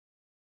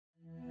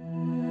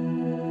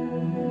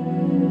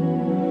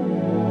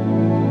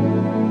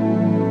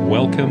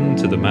Welcome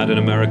to the Mad in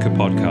America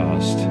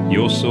podcast,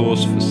 your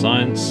source for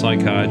science,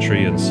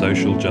 psychiatry, and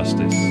social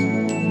justice.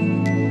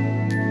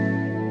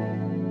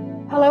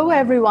 Hello,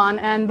 everyone,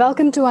 and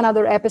welcome to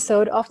another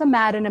episode of the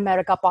Mad in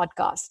America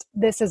podcast.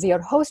 This is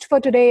your host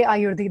for today,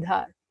 Ayurdi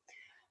Dhar.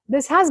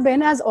 This has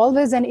been, as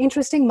always, an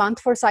interesting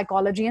month for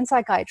psychology and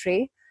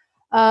psychiatry.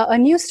 A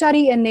new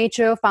study in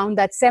Nature found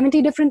that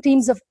 70 different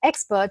teams of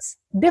experts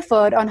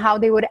differed on how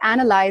they would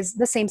analyze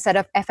the same set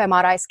of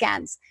fMRI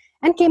scans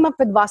and came up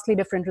with vastly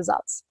different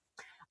results.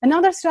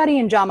 Another study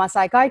in JAMA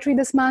Psychiatry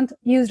this month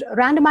used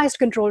randomized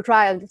control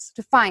trials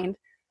to find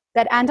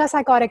that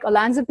antipsychotic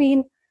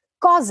olanzapine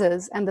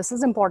causes, and this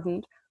is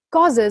important,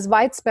 causes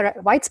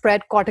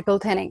widespread cortical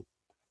thinning.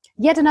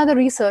 Yet another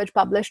research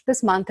published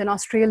this month in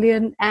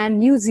Australian and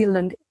New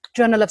Zealand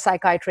Journal of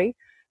Psychiatry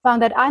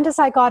found that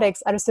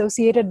antipsychotics are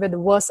associated with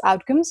worse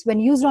outcomes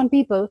when used on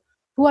people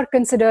who are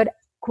considered,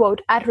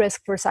 quote, at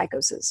risk for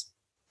psychosis.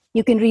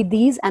 You can read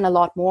these and a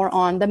lot more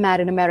on the Mad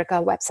in America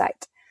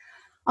website.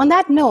 On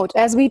that note,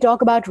 as we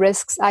talk about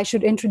risks, I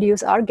should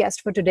introduce our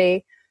guest for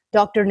today,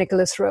 Dr.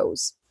 Nikolas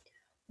Rose.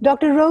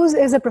 Dr. Rose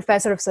is a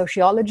professor of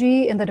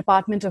sociology in the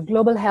Department of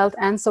Global Health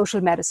and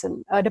Social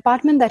Medicine, a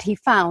department that he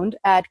found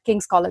at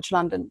King's College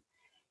London.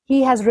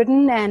 He has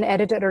written and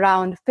edited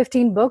around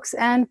 15 books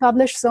and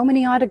published so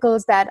many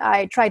articles that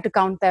I tried to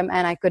count them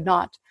and I could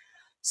not.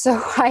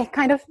 So I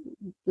kind of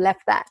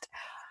left that.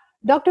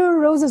 Dr.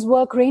 Rose's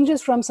work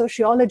ranges from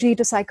sociology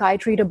to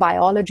psychiatry to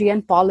biology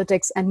and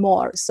politics and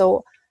more.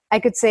 So I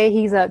could say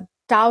he's a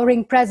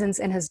towering presence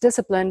in his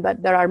discipline,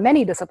 but there are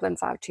many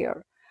disciplines out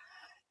here.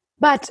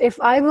 But if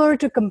I were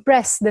to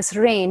compress this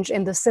range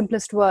in the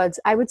simplest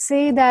words, I would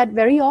say that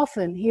very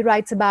often he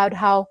writes about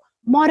how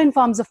modern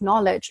forms of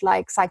knowledge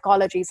like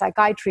psychology,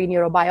 psychiatry,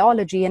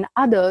 neurobiology, and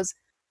others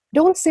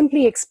don't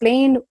simply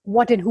explain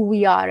what and who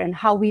we are and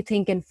how we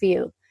think and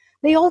feel.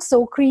 They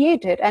also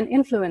create it and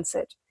influence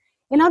it.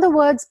 In other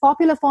words,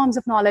 popular forms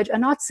of knowledge are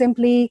not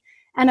simply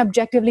and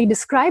objectively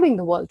describing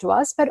the world to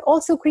us, but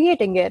also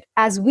creating it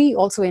as we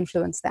also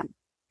influence them.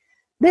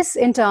 This,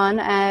 in turn,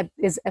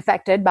 is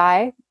affected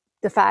by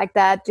the fact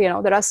that,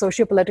 there are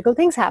socio-political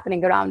things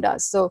happening around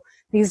us. So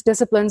these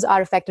disciplines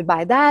are affected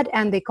by that,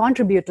 and they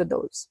contribute to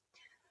those,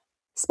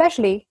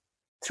 especially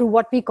through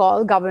what we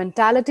call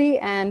governmentality,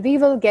 and we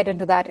will get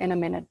into that in a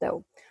minute,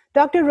 though.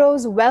 Dr.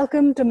 Rose,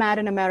 welcome to Mad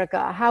in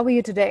America. How are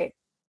you today?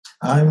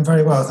 I'm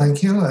very well,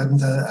 thank you,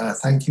 and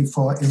thank you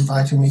for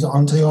inviting me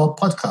onto your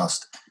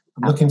podcast.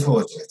 I'm looking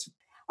forward to it.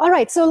 All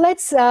right, so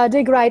let's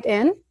dig right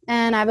in,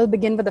 and I will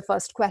begin with the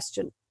first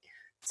question.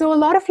 So a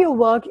lot of your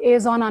work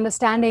is on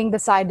understanding the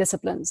side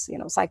disciplines,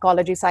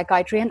 psychology,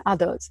 psychiatry, and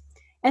others,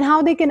 and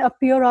how they can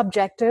appear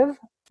objective,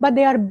 but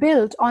they are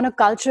built on a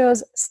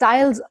culture's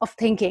styles of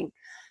thinking.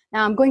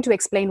 Now, I'm going to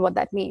explain what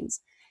that means.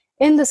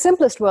 In the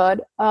simplest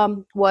words,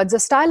 a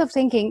style of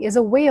thinking is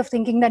a way of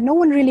thinking that no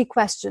one really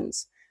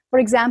questions. For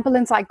example,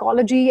 in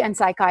psychology and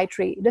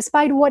psychiatry,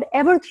 despite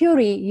whatever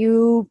theory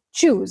you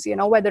choose,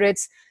 whether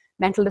it's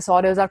mental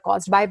disorders are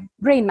caused by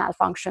brain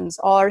malfunctions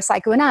or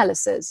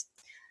psychoanalysis,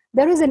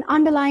 there is an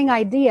underlying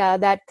idea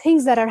that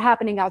things that are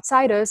happening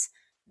outside us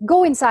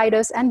go inside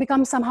us and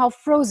become somehow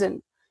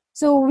frozen.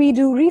 So we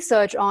do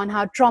research on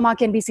how trauma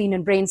can be seen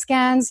in brain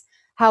scans,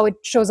 how it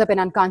shows up in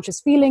unconscious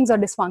feelings or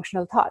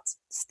dysfunctional thoughts.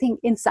 This thing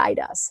inside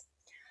us.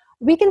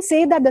 We can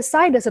say that the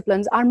side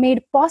disciplines are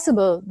made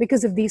possible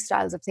because of these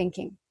styles of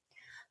thinking.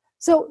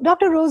 So,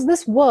 Dr. Rose,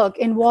 this work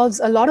involves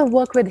a lot of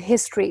work with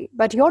history,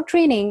 but your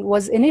training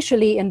was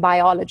initially in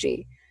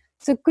biology.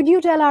 So could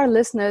you tell our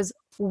listeners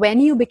when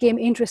you became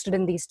interested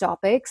in these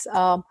topics,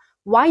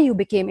 why you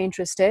became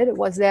interested?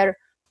 Was there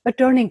a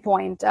turning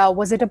point?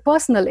 Was it a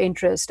personal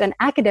interest, an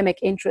academic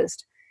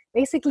interest?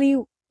 Basically,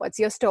 what's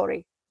your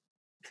story?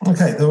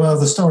 Okay, well,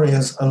 the story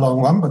is a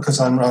long one because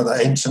I'm rather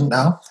ancient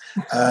now,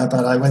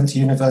 but I went to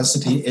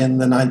university in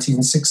the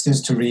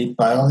 1960s to read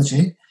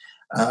biology.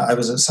 I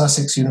was at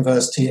Sussex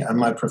University, and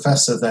my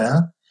professor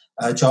there,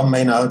 John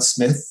Maynard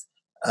Smith,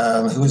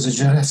 who was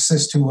a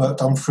geneticist who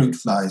worked on fruit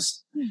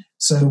flies.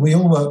 So we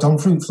all worked on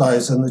fruit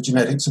flies and the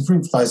genetics of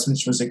fruit flies,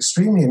 which was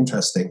extremely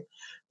interesting.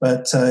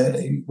 But,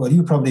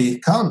 you probably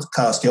can't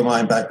cast your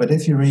mind back, but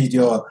if you read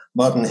your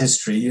modern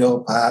history, you'll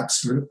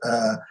perhaps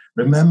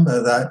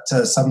remember that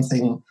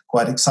something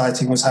quite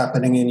exciting was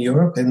happening in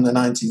Europe in the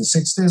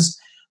 1960s.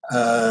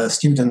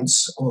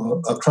 Students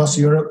across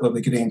Europe were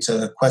beginning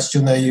to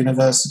question their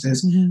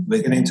universities,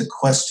 beginning to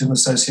question the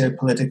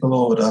socio-political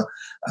order,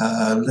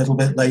 a little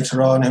bit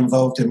later on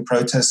involved in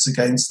protests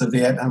against the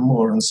Vietnam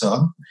War and so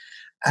on.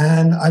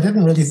 And I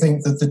didn't really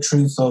think that the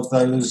truth of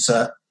those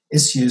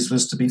issues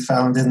was to be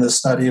found in the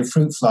study of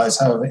fruit flies,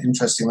 however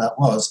interesting that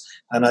was.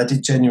 And I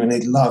did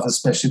genuinely love,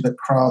 especially the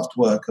craft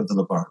work of the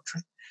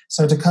laboratory.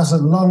 So to cut a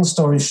long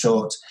story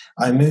short,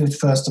 I moved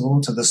first of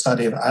all to the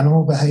study of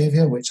animal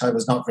behavior, which I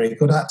was not very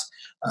good at.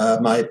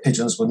 My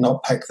pigeons would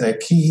not peck their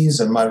keys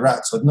and my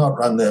rats would not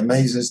run their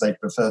mazes. They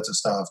prefer to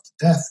starve to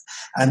death.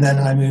 And then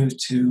I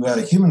moved to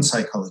human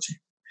psychology.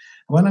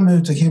 When I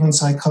moved to human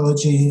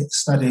psychology,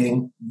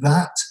 studying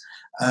that,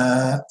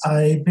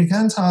 I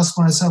began to ask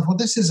myself, well,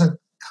 this is a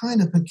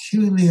kind of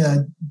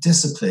peculiar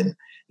discipline.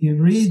 You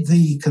read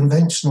the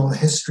conventional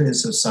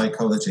histories of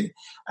psychology,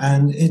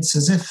 and it's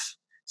as if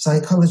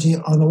psychology,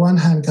 on the one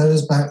hand,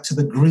 goes back to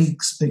the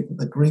Greeks.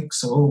 The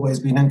Greeks have always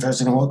been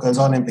interested in what goes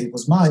on in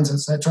people's minds,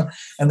 etc.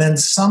 And then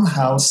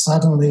somehow,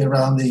 suddenly,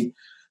 around the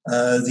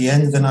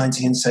end of the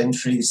 19th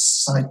century,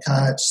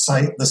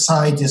 the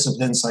side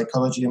discipline,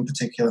 psychology in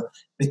particular,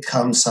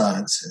 become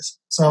sciences.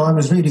 So I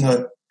was reading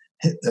a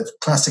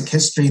classic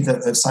history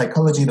of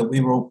psychology that we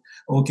were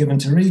all given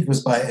to read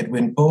was by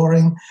Edwin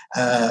Boring,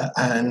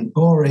 and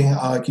Boring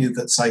argued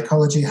that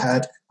psychology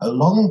had a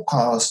long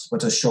past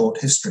but a short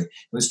history.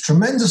 It was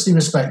tremendously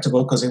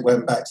respectable because it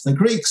went back to the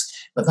Greeks,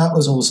 but that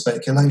was all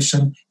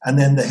speculation. And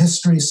then the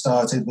history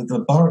started with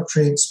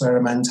laboratory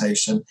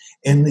experimentation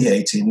in the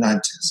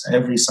 1890s.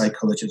 Every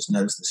psychologist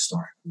knows this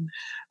story.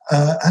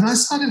 And I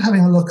started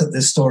having a look at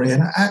this story,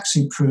 and it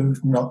actually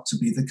proved not to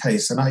be the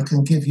case. And I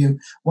can give you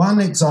one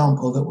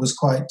example that was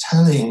quite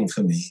telling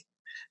for me.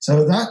 So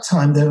at that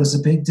time, there was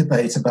a big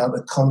debate about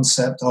the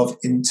concept of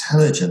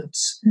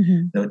intelligence.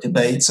 Mm-hmm. There were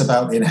debates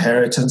about the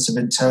inheritance of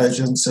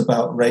intelligence,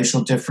 about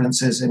racial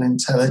differences in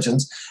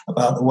intelligence,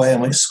 about the way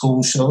in which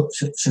schools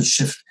should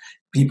shift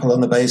people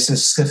on the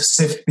basis,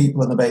 sift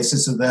people on the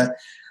basis of their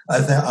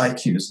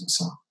IQs and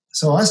so on.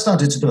 So I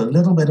started to do a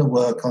little bit of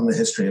work on the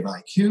history of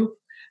IQ.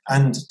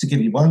 And to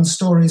give you one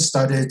story,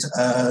 studied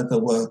the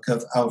work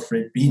of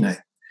Alfred Binet.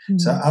 Mm-hmm.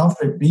 So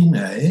Alfred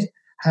Binet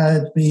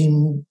had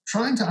been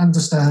trying to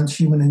understand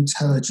human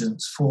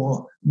intelligence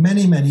for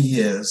many, many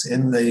years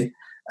in the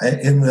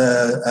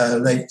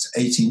late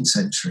 18th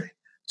century,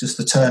 just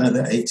the turn of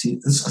the late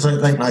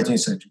 19th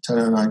century, turn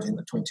of the 19th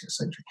and 20th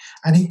century.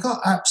 And he got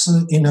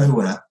absolutely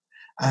nowhere.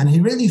 And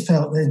he really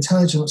felt that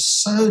intelligence was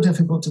so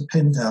difficult to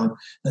pin down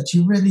that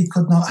you really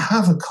could not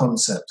have a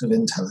concept of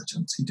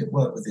intelligence. He did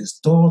work with his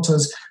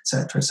daughters,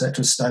 et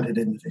cetera, studied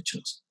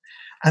individuals.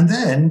 And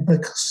then,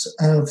 because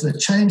of the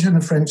change in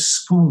the French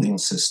schooling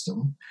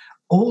system,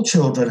 all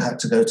children had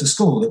to go to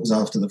school. It was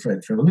after the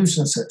French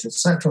Revolution, et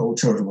cetera. All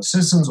children were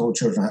citizens, all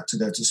children had to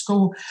go to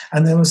school.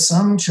 And there were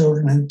some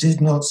children who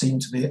did not seem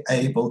to be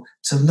able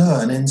to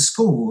learn in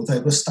school. They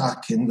were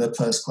stuck in the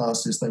first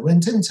classes they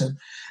went into.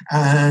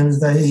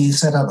 And they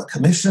set up a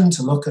commission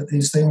to look at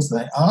these things.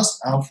 They asked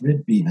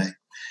Alfred Binet,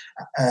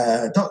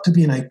 Dr.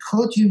 Binet,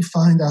 could you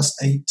find us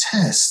a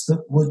test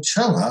that would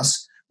show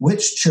us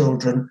which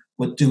children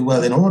would do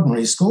well in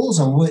ordinary schools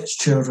and which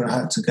children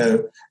had to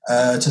go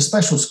to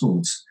special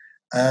schools?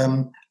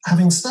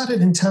 Having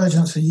studied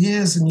intelligence for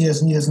years and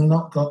years and years and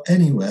not got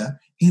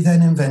anywhere, he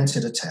then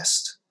invented a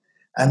test.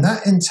 And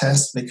that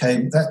test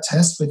became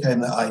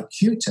the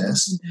IQ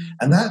test, mm-hmm.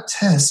 and that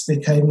test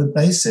became the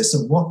basis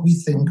of what we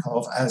think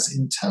of as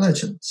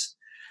intelligence.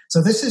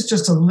 So this is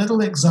just a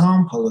little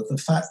example of the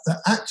fact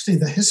that actually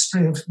the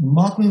history of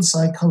modern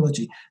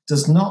psychology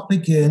does not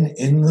begin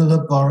in the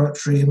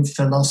laboratory, in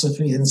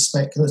philosophy, in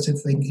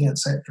speculative thinking,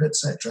 etc.,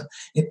 etc.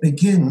 It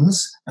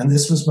begins, and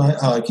this was my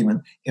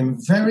argument, in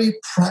very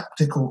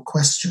practical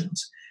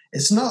questions.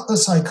 It's not that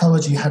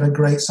psychology had a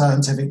great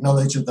scientific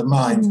knowledge of the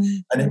mind, mm-hmm.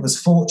 and it was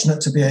fortunate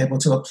to be able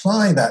to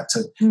apply that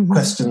to mm-hmm.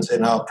 questions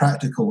in our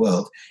practical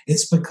world.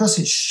 It's because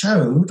it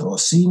showed, or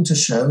seemed to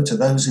show to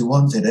those who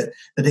wanted it,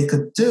 that it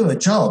could do a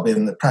job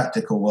in the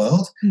practical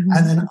world, mm-hmm.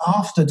 and then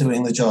after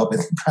doing the job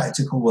in the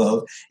practical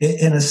world, it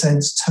in a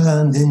sense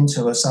turned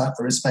into a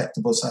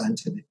respectable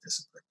scientific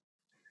discipline.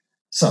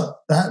 So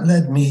that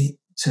led me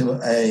to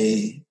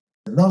a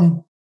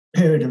long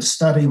period of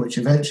study, which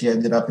eventually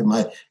ended up in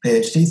my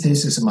PhD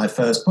thesis and my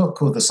first book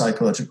called The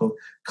Psychological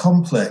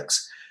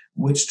Complex,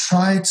 which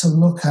tried to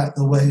look at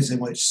the ways in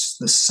which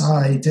the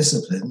psi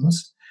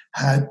disciplines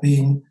had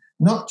been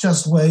not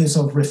just ways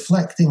of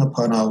reflecting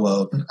upon our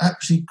world, but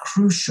actually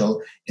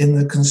crucial in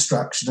the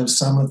construction of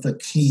some of the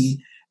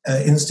key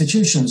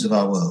institutions of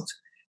our world.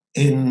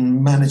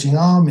 In managing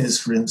armies,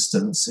 for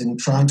instance, in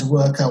trying to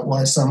work out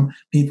why some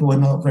people were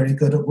not very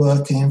good at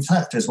working in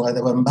factories, why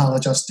there were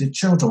maladjusted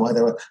children, why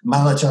there were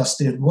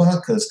maladjusted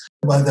workers,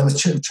 why there were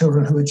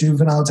children who were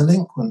juvenile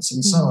delinquents,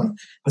 and so on.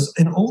 Because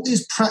in all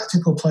these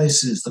practical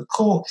places, the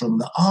courtroom,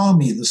 the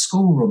army, the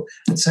schoolroom,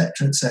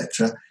 etc.,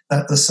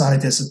 that the psi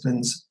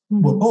disciplines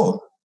were born.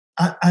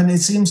 And it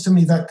seems to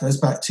me that goes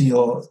back to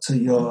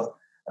your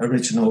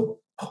original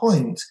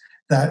point,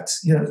 that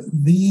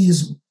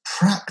these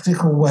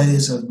practical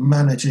ways of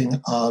managing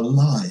our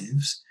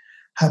lives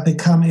have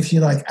become, if you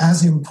like,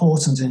 as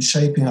important in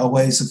shaping our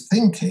ways of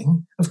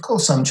thinking. Of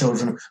course, some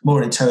children are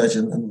more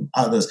intelligent than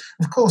others.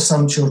 Of course,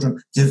 some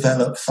children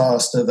develop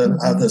faster than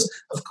others.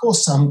 Of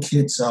course, some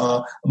kids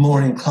are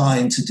more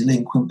inclined to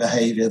delinquent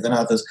behavior than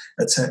others,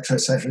 etc.,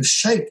 etc.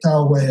 Shaped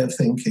our way of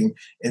thinking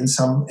in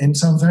some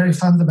very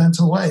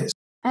fundamental ways.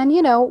 And,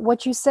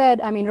 what you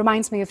said,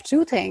 reminds me of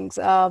two things.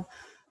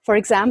 For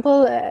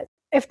example,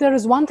 if there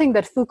is one thing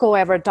that Foucault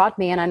ever taught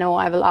me, and I know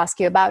I will ask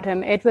you about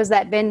him, it was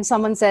that when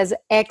someone says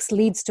X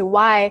leads to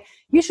Y,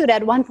 you should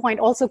at one point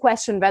also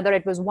question whether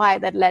it was Y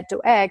that led to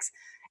X.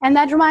 And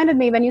that reminded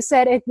me when you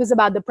said it was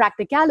about the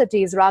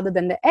practicalities rather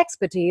than the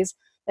expertise,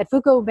 that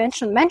Foucault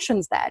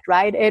mentions that,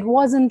 right? It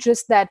wasn't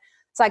just that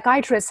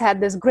psychiatrists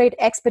had this great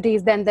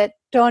expertise then that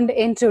turned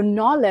into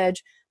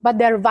knowledge, but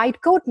their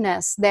white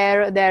coatness,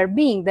 their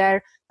being,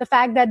 the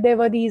fact that there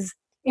were these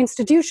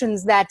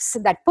institutions that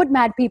put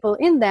mad people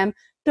in them,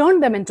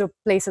 turned them into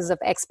places of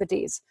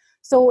expertise.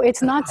 So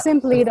it's not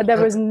simply that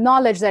there was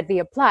knowledge that we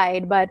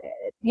applied, but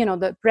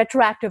the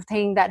retroactive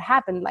thing that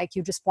happened, like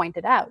you just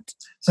pointed out.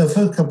 So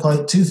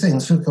Foucault two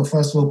things. Foucault,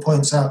 first of all,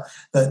 points out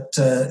that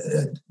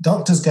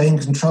doctors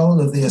gained control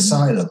of the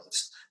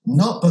asylums,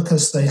 not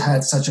because they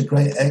had such a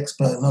great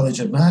expert knowledge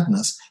of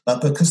madness,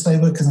 but because they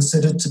were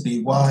considered to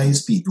be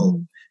wise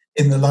people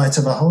in the light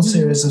of a whole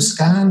series of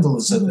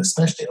scandals,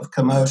 especially of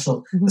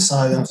commercial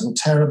asylums and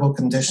terrible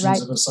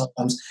conditions of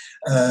asylums.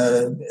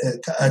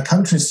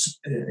 Countries,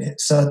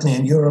 certainly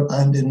in Europe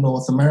and in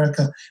North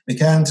America,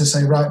 began to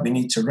say, right, we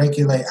need to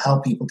regulate how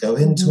people go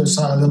into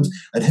asylums,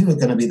 and who are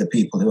going to be the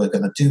people who are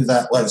going to do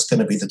that? Well, it's going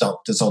to be the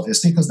doctors,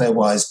 obviously, because they're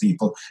wise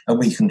people and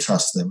we can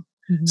trust them.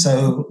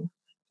 So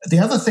the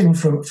other thing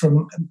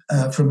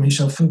from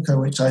Michel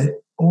Foucault, which I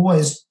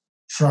always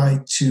try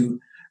to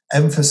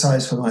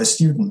emphasize for my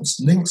students,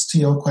 links to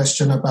your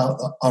question about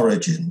the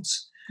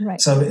origins. Right.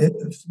 So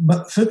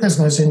Foucault's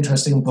most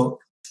interesting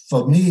book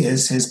for me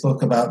is his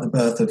book about the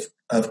birth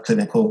of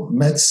clinical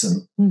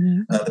medicine,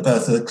 the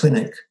birth of the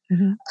clinic.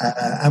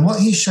 And what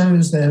he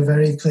shows there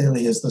very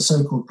clearly is the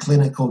so-called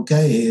clinical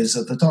gaze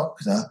of the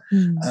doctor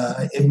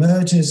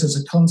emerges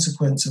as a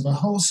consequence of a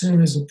whole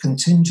series of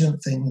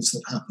contingent things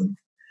that happen.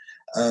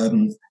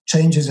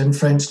 Changes in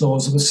French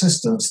laws of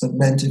assistance that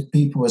meant if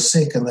people were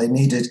sick and they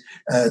needed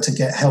to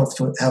get health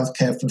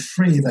care for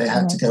free, they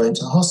had to go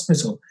into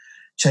hospital.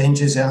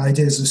 Changes in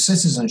ideas of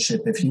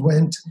citizenship. If you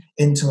went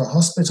into a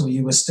hospital,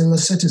 you were still a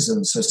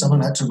citizen, so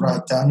someone had to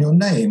write down your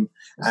name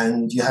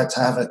and you had to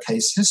have a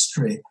case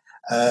history.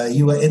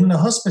 You were in the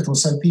hospital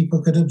so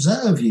people could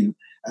observe you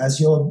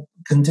as your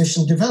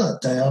condition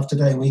developed day after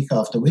day, week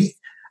after week,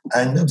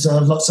 and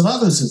observe lots of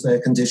others as their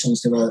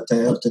conditions develop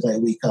day after day,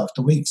 week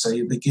after week. So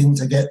you begin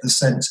to get the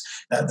sense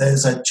that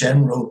there's a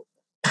general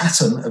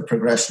pattern of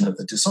progression of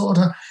the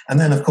disorder. And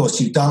then, of course,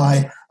 you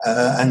die,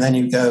 and then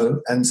you go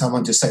and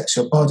someone dissects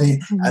your body,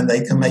 and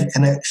they can make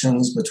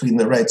connections between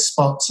the red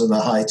spots and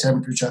the high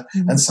temperature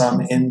and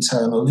some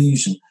internal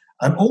lesion.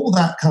 And all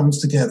that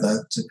comes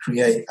together to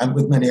create, and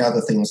with many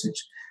other things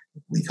which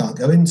we can't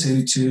go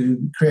into,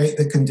 to create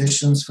the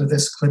conditions for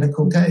this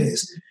clinical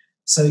gaze.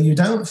 So you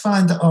don't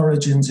find the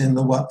origins in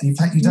the what. In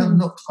fact, you don't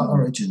look for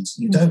origins.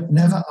 You don't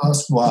never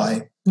ask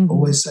why.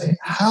 Always say,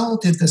 how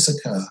did this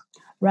occur?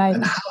 Right.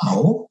 And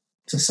how,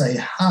 to say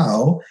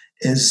how,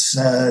 is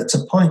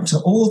to point to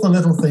all the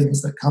little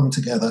things that come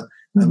together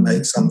and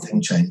make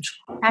something change.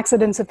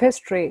 Accidents of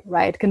history,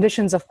 right?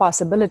 Conditions of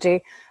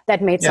possibility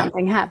that made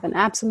something happen.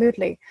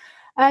 Absolutely.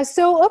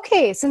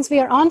 Okay, since we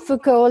are on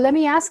Foucault, let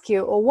me ask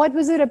you, what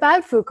was it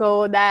about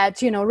Foucault that,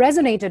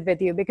 resonated with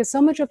you? Because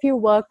so much of your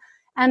work,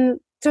 and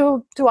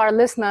to our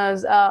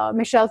listeners,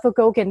 Michel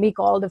Foucault can be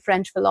called a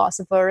French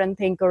philosopher and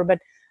thinker, but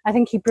I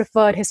think he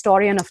preferred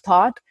historian of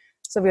thought.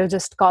 So we'll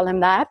just call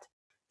him that.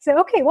 So,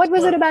 okay, what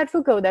was it about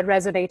Foucault that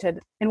resonated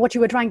in what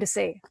you were trying to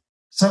say?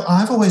 So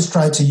I've always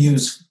tried to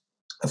use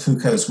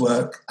Foucault's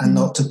work and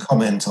not to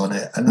comment on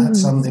it. And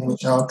that's something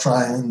which I'll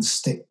try and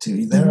stick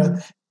to. There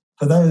are,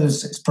 for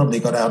those, it's probably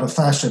got out of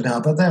fashion now,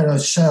 but there are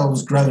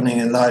shelves groaning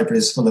in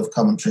libraries full of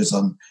commentaries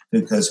on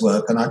Foucault's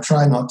work. And I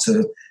try not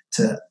to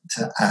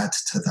add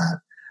to that.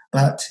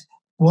 But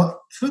what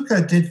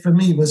Foucault did for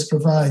me was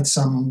provide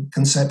some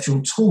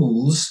conceptual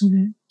tools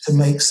to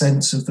make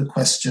sense of the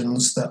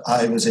questions that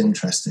I was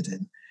interested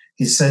in.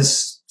 He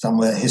says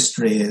somewhere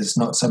history is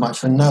not so much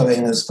for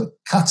knowing as for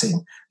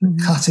cutting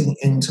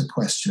into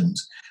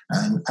questions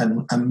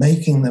and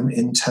making them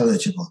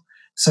intelligible.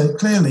 So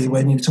clearly,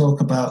 when you talk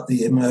about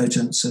the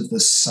emergence of the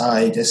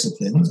psi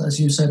disciplines,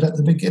 as you said at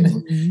the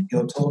beginning,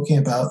 you're talking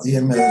about the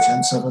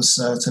emergence of a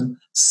certain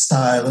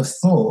style of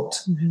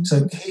thought.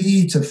 So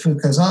key to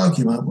Foucault's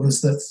argument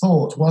was that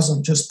thought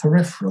wasn't just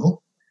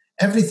peripheral.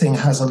 Everything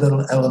has a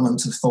little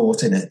element of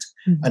thought in it.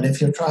 And if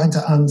you're trying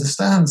to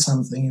understand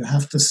something, you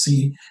have to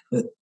see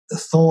the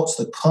thoughts,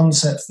 the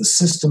concepts, the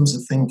systems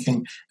of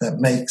thinking that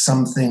make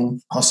something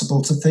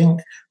possible to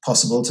think,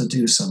 possible to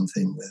do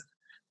something with.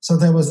 So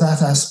there was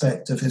that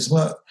aspect of his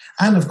work.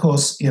 And of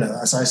course,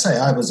 as I say,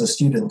 I was a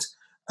student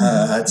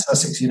at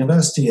Sussex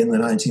University in the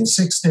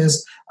 1960s.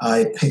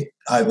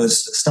 I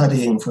was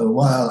studying for a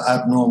while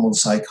abnormal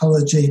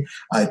psychology.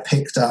 I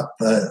picked up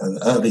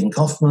Irving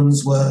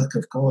Kaufman's work,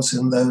 of course,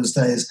 in those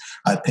days.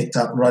 I picked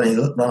up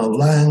Ronald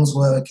Lang's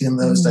work in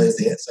those days,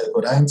 the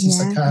so-called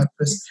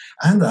anti-psychiatrist.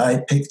 And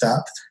I picked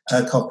up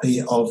a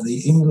copy of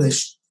the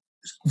English,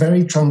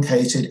 very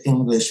truncated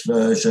English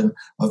version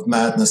of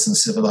Madness and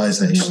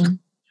Civilization.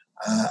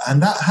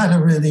 And that had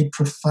a really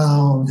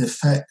profound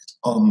effect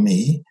on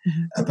me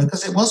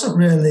because it wasn't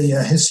really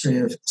a history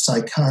of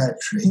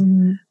psychiatry,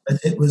 but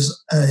it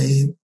was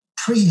a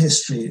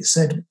prehistory. It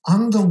said,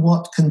 under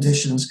what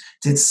conditions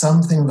did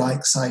something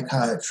like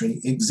psychiatry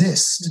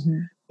exist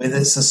with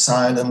its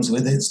asylums,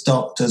 with its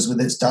doctors,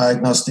 with its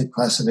diagnostic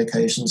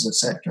classifications,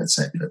 etc.,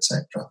 etc.,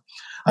 etc.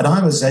 And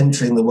I was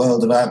entering the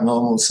world of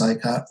abnormal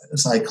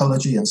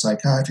psychology and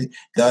psychiatry,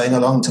 going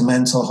along to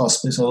mental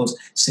hospitals,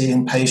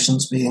 seeing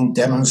patients being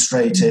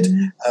demonstrated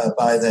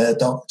by their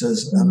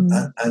doctors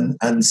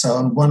and so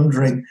on,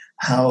 wondering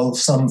how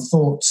some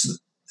thoughts,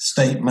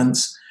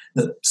 statements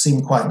that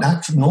seemed quite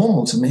natural,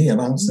 normal to me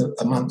amongst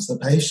the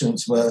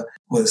patients were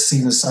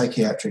seen as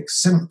psychiatric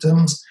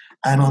symptoms.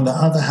 And on the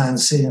other hand,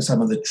 seeing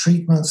some of the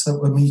treatments that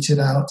were meted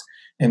out,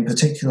 in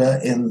particular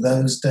in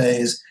those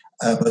days,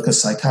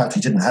 because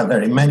psychiatry didn't have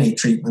very many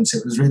treatments.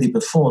 It was really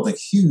before the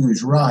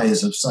huge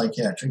rise of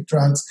psychiatric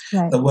drugs,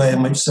 the way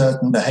in which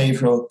certain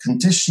behavioral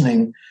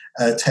conditioning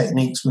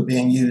techniques were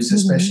being used,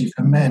 especially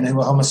for men who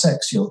were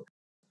homosexual.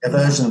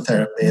 Aversion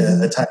therapy,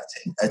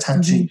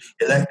 attaching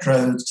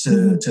electrodes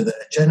to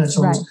their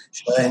genitals,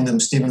 showing them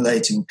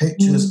stimulating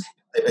pictures.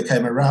 They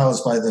became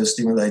aroused by those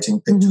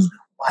stimulating pictures,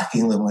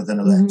 whacking them with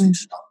an electric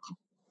shock.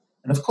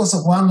 And of course,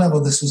 at one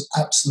level, this was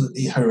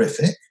absolutely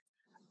horrific.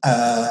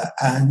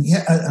 And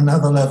yet at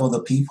another level,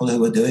 the people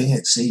who were doing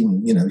it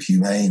seemed,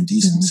 humane,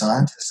 decent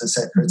scientists,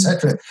 etc.,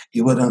 etc.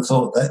 You wouldn't have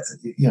thought that,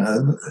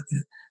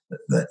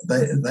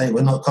 that they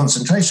were not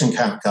concentration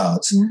camp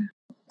guards.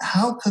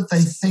 How could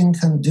they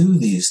think and do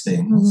these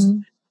things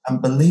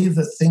and believe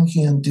that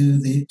thinking and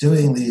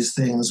doing these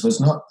things was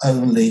not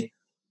only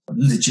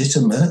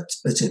legitimate,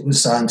 but it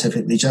was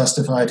scientifically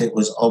justified, it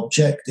was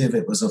objective,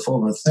 it was a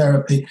form of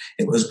therapy,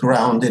 it was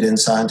grounded in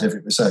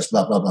scientific research,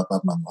 blah, blah, blah, blah,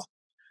 blah, blah.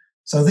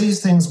 So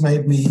these things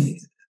made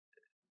me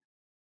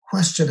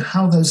question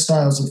how those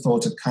styles of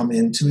thought had come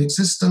into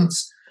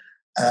existence,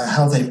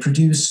 how they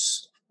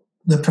produce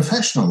the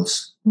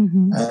professionals, the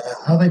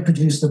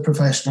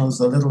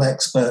little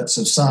experts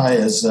of psi,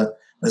 as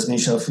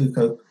Michel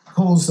Foucault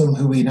calls them,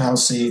 who we now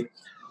see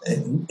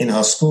in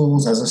our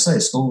schools, as I say,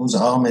 schools,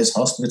 armies,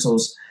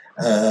 hospitals,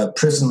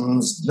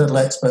 prisons, little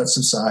experts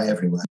of psi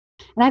everywhere.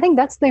 And I think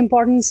that's the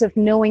importance of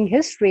knowing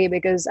history,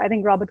 because I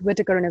think Robert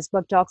Whittaker in his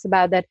book talks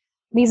about that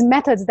these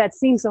methods that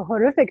seem so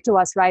horrific to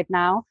us right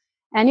now.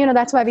 And,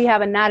 that's why we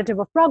have a narrative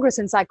of progress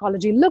in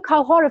psychology. Look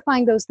how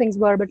horrifying those things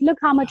were, but look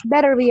how much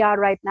better we are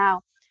right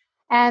now.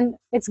 And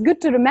it's good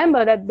to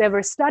remember that there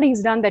were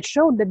studies done that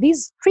showed that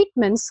these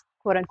treatments,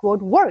 quote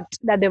unquote, worked,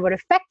 that they were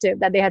effective,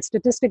 that they had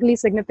statistically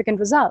significant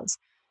results.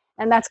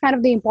 And that's kind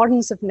of the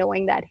importance of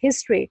knowing that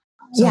history.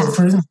 So,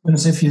 for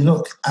instance, if you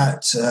look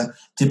at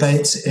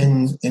debates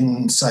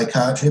in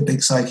psychiatry,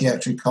 big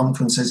psychiatric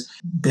conferences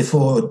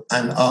before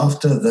and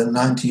after the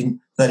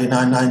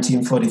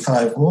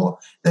 1939-1945 war,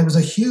 there was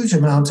a huge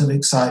amount of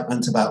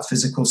excitement about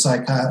physical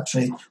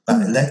psychiatry,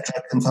 about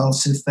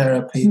electroconvulsive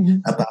therapy,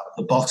 about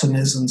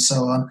lobotomies and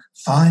so on.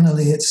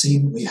 Finally, it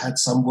seemed we had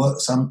some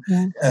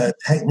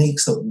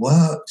techniques that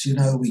worked.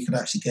 We could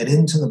actually get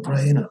into the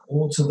brain and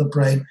alter the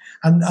brain.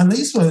 And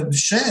these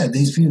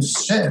views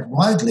shared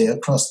widely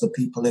across the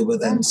people who were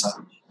then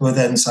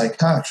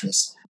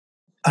psychiatrists.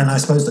 And I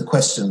suppose the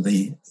question,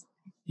 the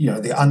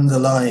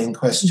underlying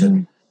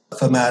question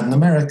for Mad in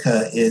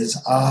America is,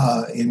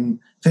 in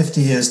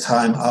 50 years'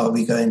 time, are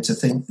we going to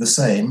think the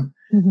same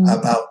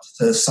about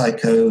the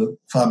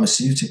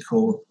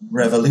psychopharmaceutical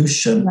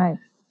revolution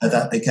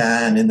that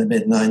began in the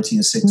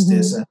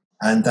mid-1960s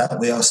and that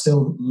we are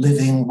still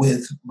living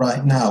with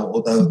right now?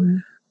 Although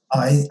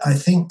I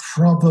think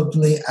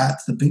probably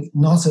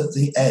not at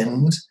the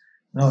end,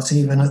 not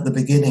even at the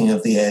beginning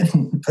of the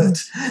end,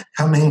 but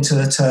coming to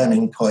a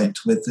turning point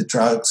with the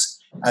drugs,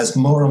 as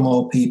more and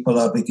more people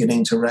are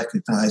beginning to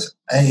recognize,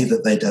 A,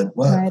 that they don't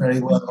work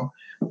very well,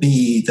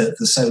 B, that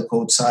the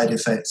so-called side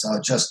effects are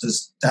just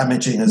as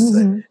damaging as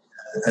the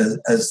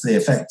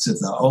effects of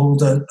the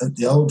older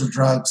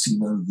drugs,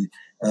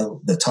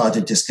 the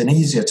tardive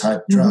dyskinesia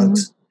type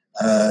drugs.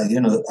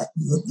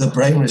 The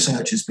brain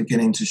research is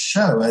beginning to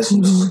show, as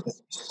you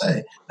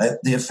say,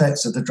 that the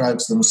effects of the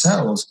drugs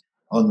themselves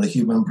on the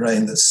human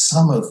brain, that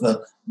some of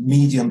the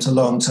medium to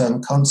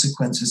long-term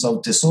consequences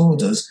of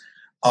disorders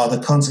are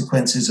the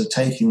consequences of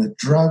taking the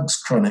drugs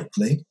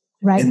chronically,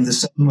 in the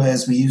same way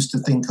as we used to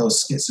think of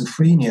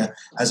schizophrenia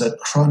as a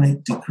chronic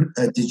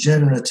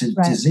degenerative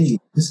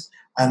disease.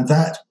 And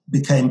that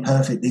became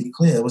perfectly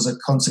clear was a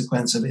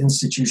consequence of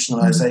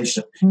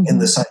institutionalization in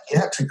the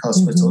psychiatric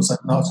hospitals and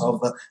not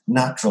of the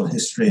natural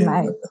history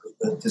of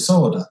the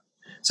disorder.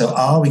 So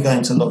are we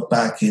going to look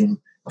back in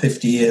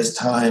 50 years'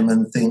 time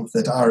and think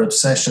that our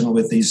obsession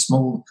with these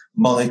small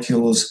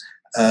molecules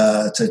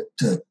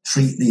to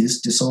treat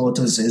these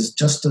disorders is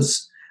just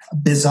as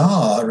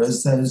bizarre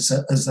as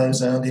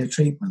those earlier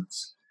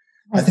treatments?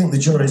 I think the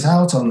jury's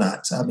out on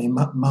that. I mean,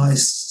 my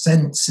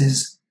sense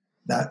is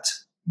that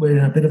we're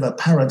in a bit of a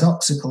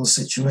paradoxical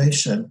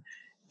situation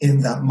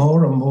in that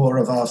more and more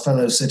of our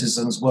fellow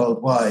citizens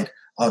worldwide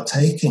are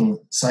taking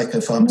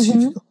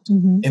psychopharmaceuticals,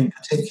 in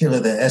particular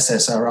the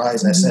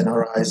SSRIs,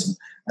 SNRIs,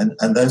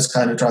 and those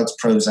kind of drugs,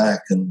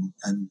 Prozac and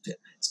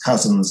its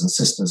cousins and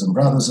sisters and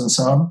brothers and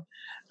so on,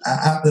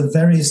 at the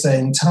very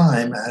same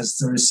time as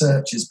the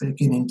research is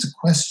beginning to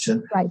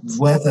question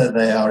whether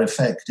they are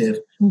effective,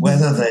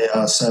 whether they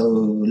are so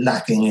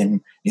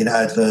lacking in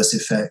adverse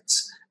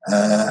effects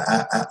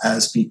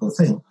as people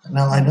think.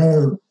 Now, I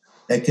know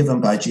they're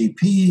given by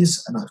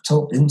GPs, and I've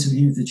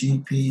interviewed the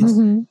GPs.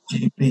 Mm-hmm.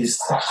 GPs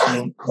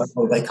think,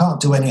 well, they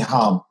can't do any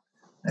harm.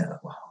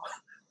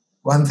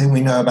 One thing we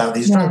know about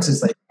these drugs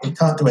is they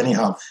can't do any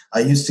harm.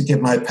 I used to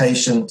give my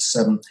patients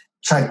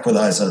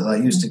tranquilizers. I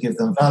used to give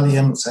them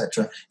Valium,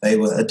 etc. They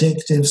were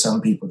addictive. Some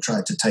people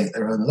tried to take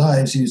their own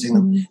lives using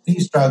them. Mm-hmm.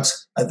 These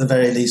drugs, at the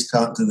very least,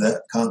 can't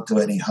do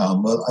any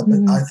harm. Well,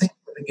 I think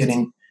we're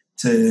beginning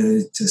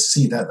to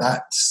see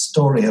that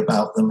story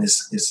about them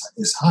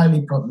is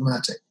highly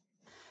problematic.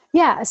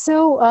 Yeah,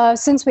 so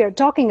since we are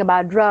talking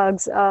about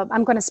drugs,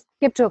 I'm going to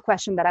skip to a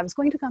question that I was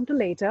going to come to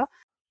later.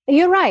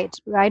 You're right?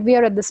 We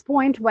are at this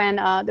point when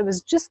there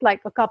was just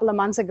like a couple of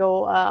months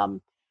ago,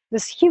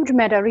 this huge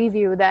meta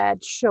review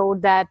that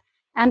showed that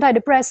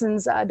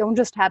antidepressants don't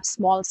just have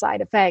small side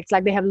effects,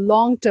 like they have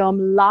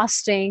long-term,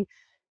 lasting,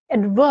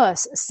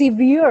 adverse,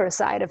 severe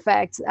side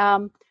effects.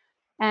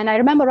 And I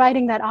remember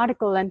writing that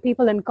article, and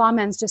people in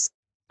comments just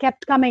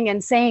kept coming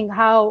and saying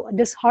how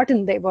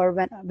disheartened they were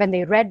when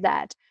they read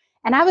that.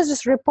 And I was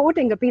just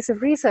reporting a piece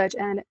of research,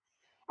 and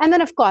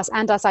then, of course,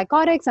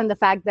 antipsychotics and the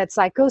fact that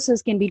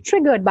psychosis can be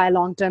triggered by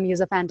long-term use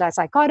of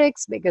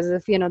antipsychotics because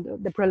of,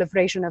 the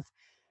proliferation of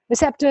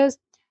receptors.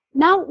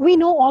 Now, we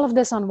know all of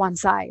this on one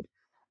side.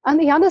 On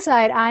the other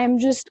side, I am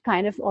just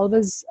kind of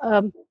always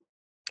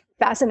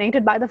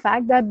fascinated by the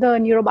fact that the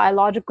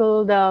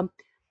neurobiological,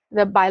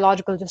 the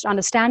biological just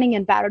understanding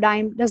and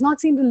paradigm does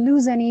not seem to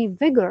lose any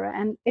vigor.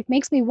 And it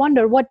makes me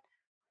wonder,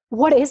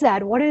 what is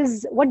that?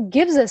 What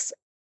gives us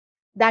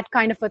that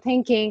kind of a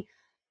thinking,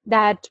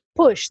 that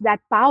push, that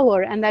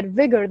power, and that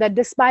vigor, that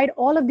despite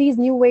all of these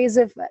new ways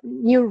of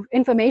new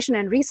information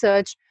and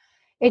research,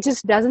 it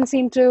just doesn't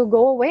seem to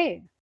go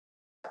away?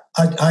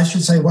 I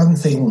should say one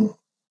thing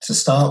to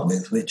start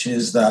with, which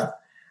is that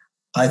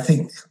I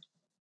think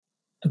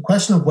the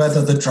question of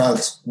whether the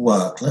drugs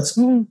work, let's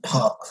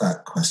park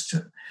that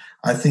question.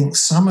 I think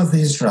some of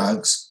these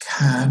drugs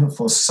can,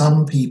 for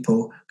some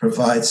people,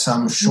 provide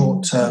some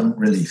short-term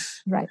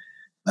relief. Right.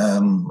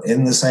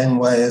 In the same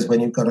way as when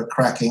you've got a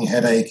cracking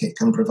headache, it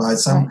can provide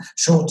some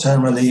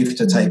short-term relief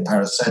to take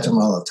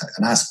paracetamol or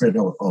an aspirin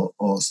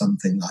or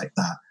something like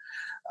that.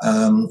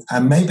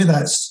 And maybe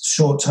that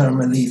short-term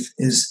relief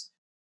is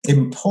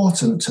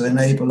important to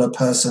enable a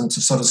person to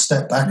sort of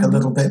step back a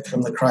little bit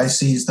from the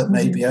crises that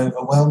may be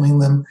overwhelming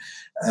them,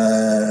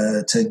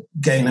 to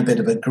gain a bit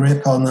of a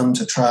grip on them,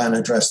 to try and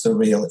address the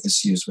real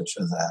issues which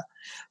are there.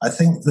 I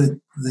think that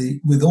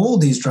with all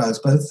these drugs,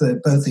 both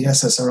the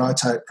SSRI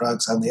type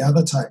drugs and the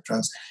other type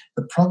drugs,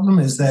 the problem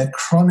is their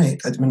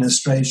chronic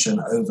administration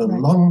over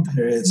long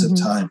periods of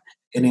time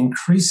in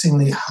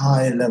increasingly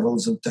high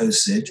levels of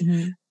dosage,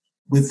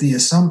 with the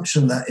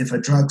assumption that if a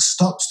drug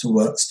stops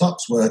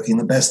working,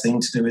 the best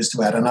thing to do is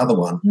to add another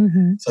one.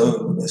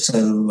 So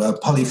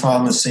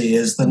polypharmacy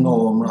is the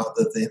norm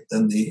rather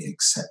than the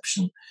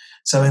exception.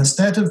 So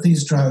instead of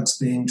these drugs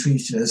being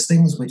treated as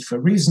things which, for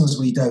reasons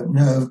we don't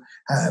know,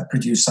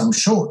 produce some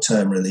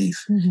short-term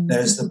relief,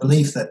 there's the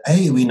belief that,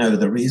 A, we know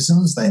the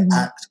reasons, they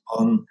act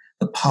on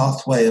the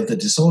pathway of the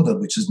disorder,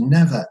 which has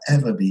never,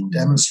 ever been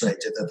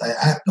demonstrated that they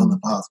act on the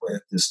pathway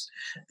of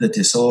the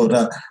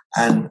disorder,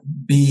 and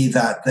B,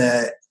 that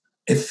their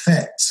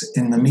effects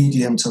in the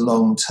medium to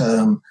long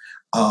term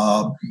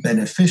are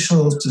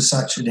beneficial to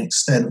such an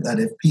extent that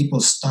if people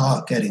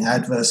start getting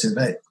adverse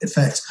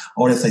effects,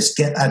 or if they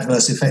get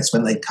adverse effects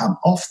when they come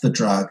off the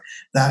drug,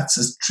 that's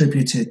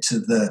attributed to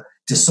the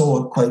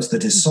disorder, quotes, the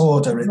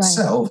disorder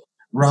itself,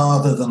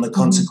 rather than the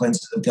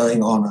consequences of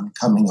going on and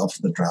coming off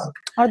the drug.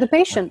 Or the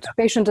patient.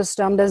 Patient is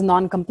termed as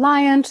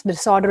non-compliant, the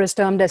disorder is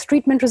termed as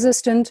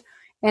treatment-resistant,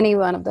 any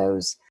one of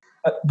those.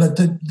 But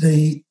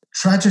the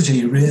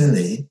tragedy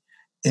really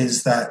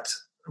is that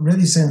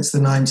really since the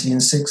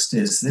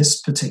 1960s,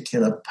 this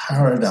particular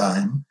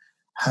paradigm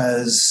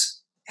has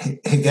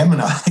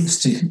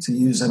hegemonized, to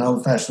use an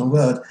old-fashioned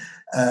word,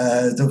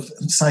 the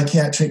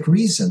psychiatric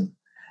reason,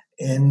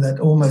 in that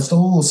almost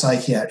all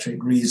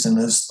psychiatric reason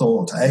has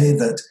thought, A,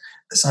 that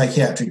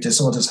psychiatric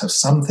disorders have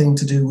something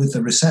to do with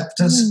the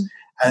receptors,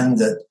 and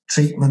that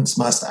treatments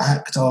must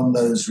act on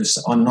those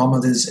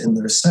anomalies in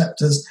the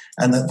receptors,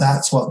 and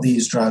that's what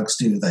these drugs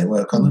do. They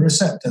work on the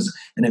receptors.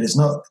 And if it's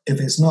not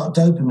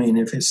dopamine,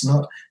 if it's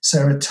not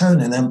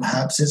serotonin, then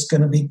perhaps it's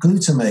going to be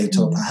glutamate,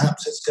 or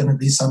perhaps it's going to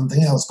be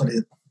something else, but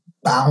it's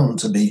bound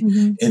to be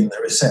in the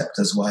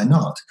receptors. Why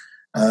not?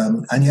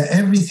 And yet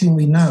everything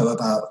we know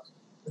about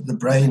the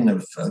brain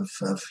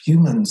of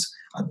humans,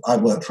 I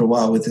worked for a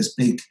while with this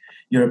big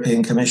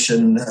European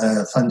Commission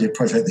funded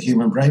project, the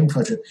Human Brain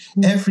Project.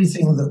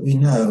 Everything that we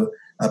know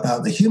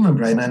about the human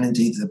brain, and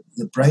indeed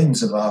the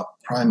brains of our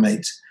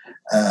primate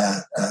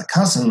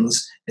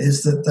cousins,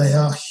 is that they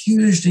are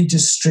hugely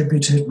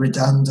distributed,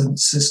 redundant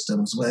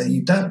systems where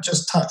you don't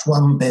just touch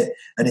one bit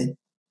and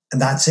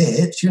that's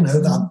it. You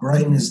know, our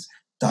brain is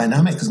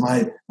dynamic, as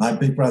my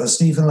big brother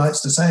Stephen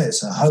likes to say,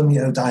 it's a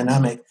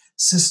homeodynamic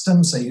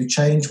system. So you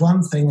change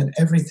one thing and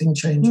everything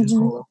changes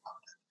all around.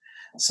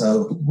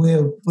 So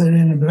we're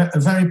in a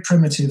very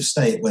primitive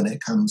state when it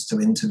comes to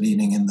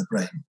intervening in the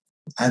brain.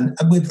 And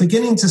we're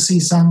beginning to see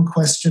some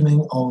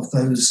questioning of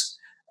those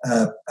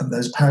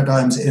those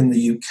paradigms in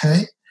the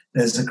UK.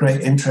 There's a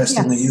great interest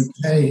in the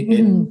UK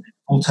in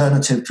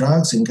alternative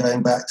drugs, in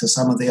going back to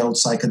some of the old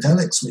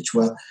psychedelics, which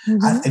were,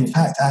 in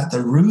fact, at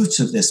the root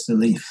of this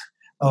belief.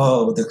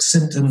 Oh, the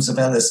symptoms of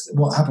LSD,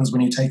 what happens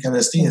when you take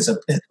LSD is a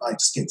bit like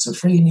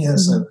schizophrenia.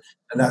 So,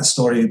 and that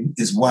story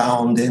is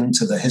wound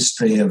into the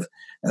history of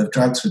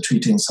drugs for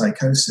treating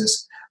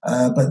psychosis.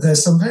 But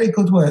there's some very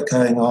good work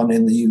going on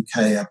in the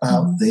UK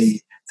about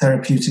the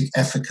therapeutic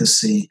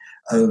efficacy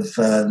of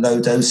low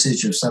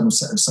dosage of some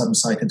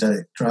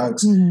psychedelic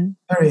drugs.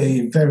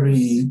 Very,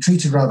 very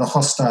treated in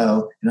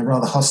a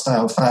rather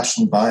hostile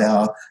fashion by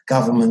our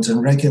government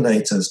and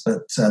regulators.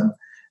 But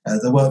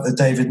the work that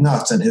David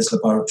Nutt and his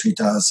laboratory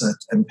does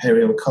at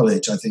Imperial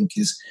College, I think,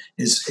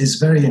 is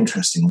very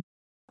interesting.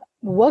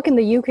 Work in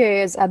the UK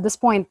is, at this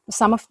point,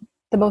 some of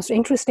the most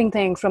interesting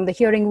things, from the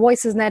Hearing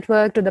Voices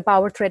Network to the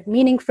Power Threat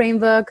Meaning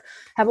Framework,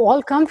 have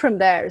all come from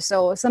there.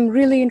 So some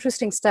really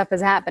interesting stuff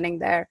is happening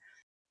there.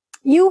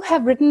 You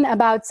have written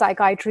about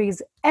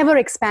psychiatry's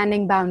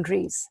ever-expanding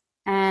boundaries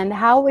and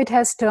how it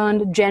has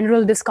turned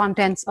general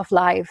discontents of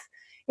life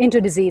into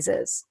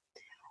diseases.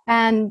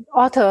 And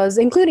authors,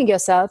 including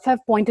yourself,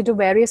 have pointed to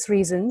various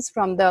reasons,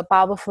 from the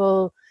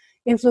powerful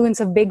influence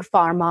of big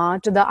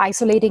pharma to the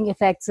isolating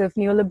effects of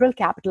neoliberal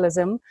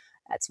capitalism.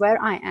 That's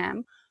where I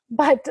am.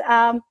 But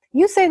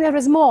you say there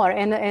is more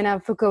in a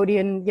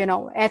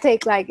Foucauldian,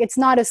 ethic. Like, it's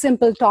not a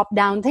simple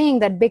top-down thing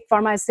that big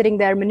pharma is sitting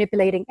there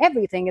manipulating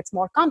everything. It's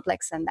more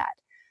complex than that.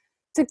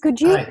 So could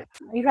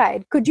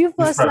you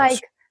first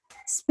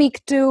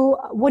speak to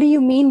what do you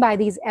mean by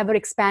these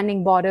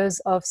ever-expanding borders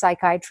of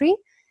psychiatry,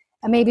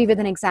 maybe with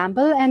an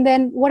example, and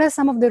then what are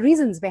some of the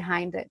reasons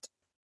behind it?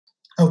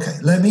 Okay,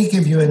 let me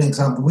give you an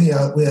example. We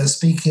are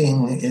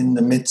speaking in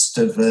the midst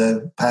of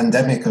a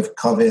pandemic of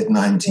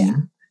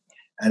COVID-19.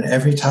 And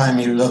every time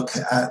you look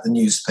at the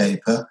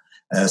newspaper,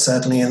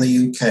 certainly in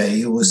the UK,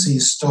 you will see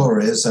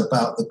stories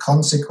about the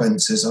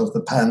consequences of the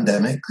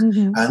pandemic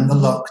and the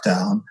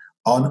lockdown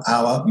on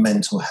our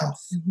mental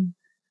health.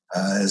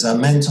 There's a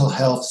mental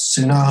health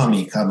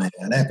tsunami coming,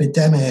 an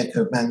epidemic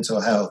of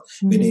mental health.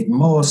 We need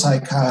more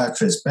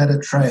psychiatrists, better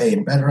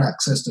trained, better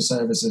access to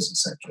services,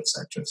 etc.,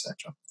 etc.,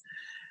 etc.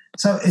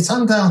 So it's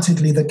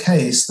undoubtedly the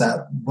case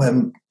that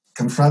when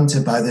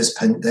confronted by this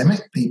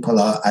pandemic, people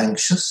are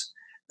anxious.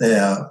 They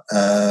are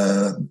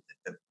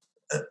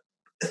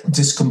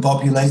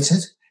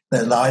discombobulated.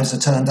 Their lives are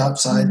turned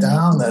upside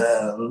down.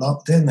 They're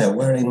locked in. They're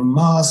wearing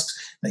masks.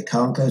 They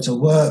can't go to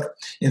work.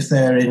 If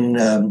they're in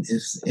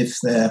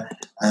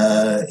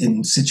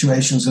in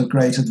situations of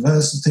great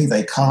adversity,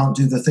 they can't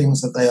do the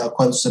things that they are,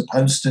 quote,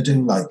 supposed to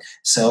do, like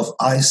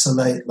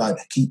self-isolate, like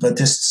keep a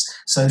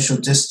social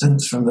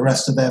distance from the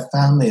rest of their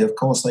family. Of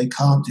course, they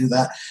can't do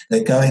that.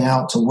 They're going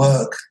out to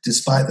work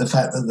despite the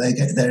fact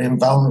that they're in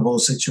vulnerable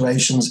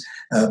situations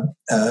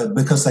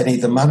because they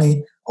need the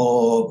money,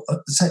 or et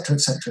cetera,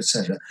 et cetera, et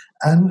cetera.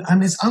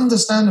 And it's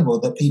understandable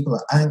that people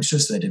are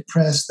anxious, they're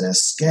depressed, they're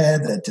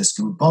scared, they're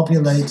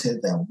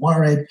discombobulated, they're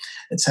worried,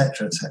 et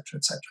cetera, et cetera,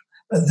 et cetera.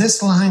 But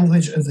this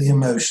language of the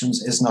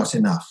emotions is not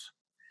enough.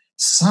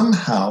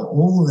 Somehow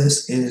all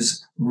this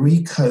is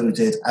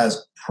recoded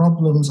as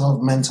problems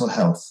of mental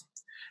health.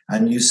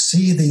 And you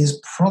see these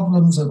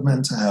problems of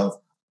mental health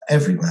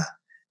everywhere.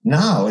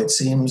 Now it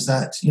seems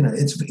that,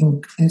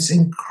 it's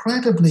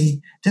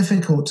incredibly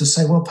difficult to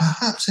say, well,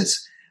 perhaps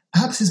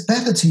it's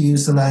better to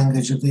use the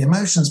language of the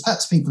emotions.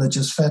 Perhaps people are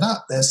just fed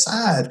up. They're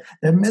sad.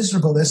 They're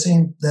miserable. They're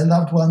seeing their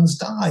loved ones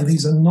die.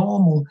 These are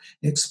normal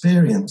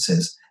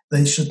experiences.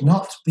 They should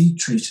not be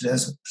treated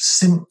as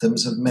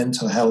symptoms of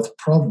mental health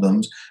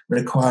problems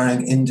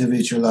requiring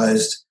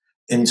individualized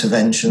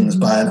interventions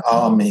by an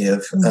army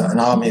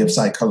of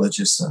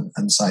psychologists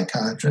and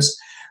psychiatrists.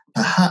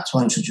 Perhaps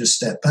one should just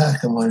step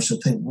back and one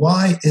should think,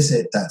 why is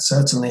it that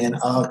certainly in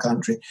our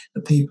country,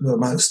 the people who are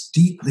most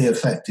deeply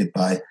affected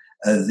by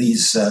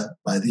these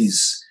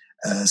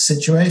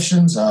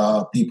situations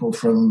are people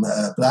from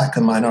black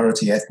and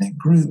minority ethnic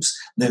groups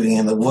living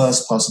in the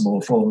worst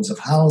possible forms of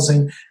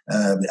housing,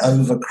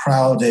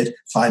 overcrowded,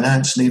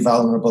 financially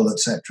vulnerable,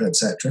 etc.,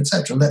 etc.,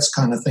 etc. Let's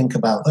kind of think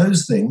about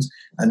those things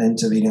and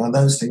intervening on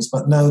those things.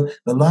 But no,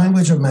 the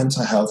language of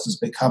mental health has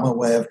become a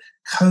way of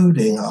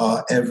coding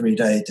our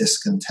everyday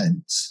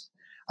discontents.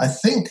 I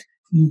think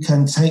you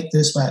can take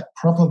this back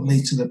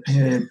probably to the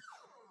period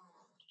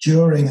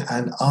during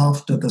and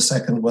after the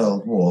Second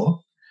World War.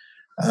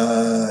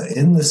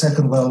 In the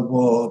Second World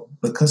War,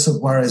 because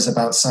of worries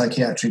about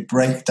psychiatric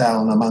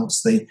breakdown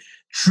amongst the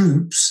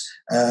troops,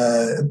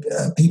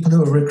 people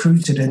who were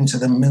recruited into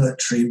the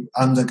military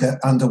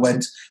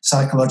underwent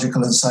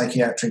psychological and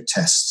psychiatric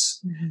tests.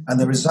 And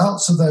the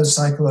results of those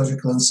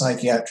psychological and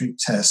psychiatric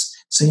tests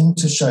seemed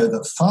to show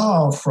that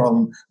far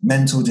from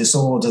mental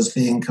disorders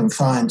being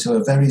confined to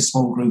a very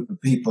small group of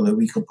people who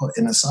we could put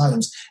in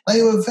asylums,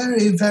 they were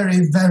very,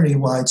 very, very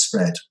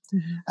widespread.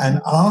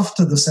 And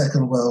after the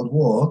Second World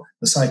War,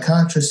 the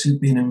psychiatrists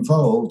who'd been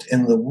involved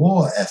in the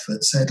war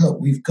effort said, look,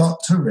 we've got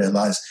to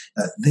realize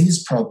that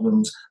these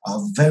problems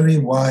are very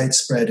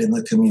widespread in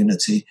the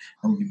community,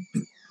 and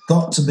we've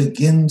got to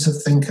begin to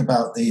think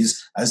about these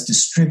as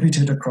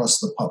distributed across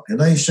the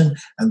population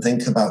and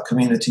think about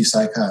community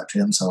psychiatry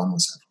and so on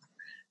and so forth.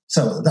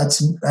 So that's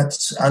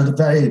a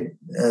very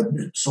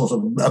sort of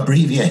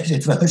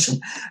abbreviated version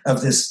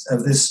of this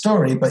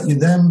story. But you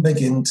then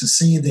begin to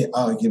see the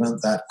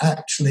argument that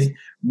actually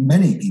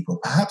many people,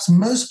 perhaps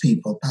most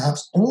people,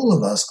 perhaps all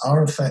of us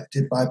are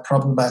affected by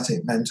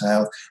problematic mental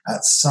health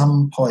at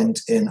some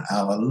point in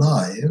our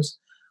lives.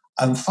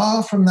 And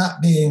far from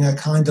that being a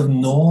kind of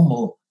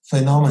normal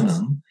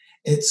phenomenon,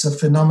 it's a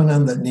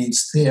phenomenon that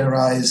needs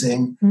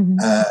theorizing,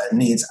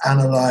 needs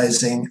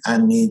analyzing,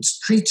 and needs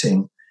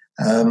treating.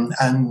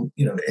 And,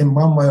 you know, in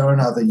one way or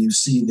another, you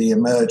see the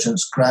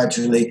emergence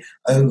gradually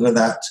over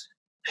that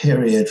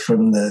period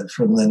from the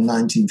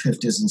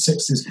 1950s and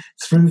 60s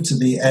through to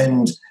the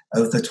end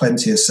of the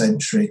 20th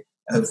century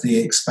of the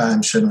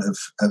expansion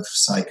of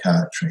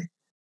psychiatry.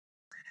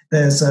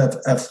 There's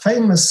a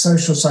famous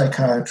social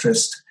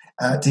psychiatrist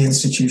at the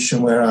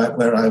institution where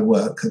I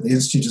work, at the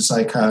Institute of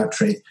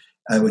Psychiatry,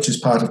 which is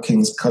part of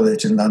King's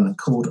College in London,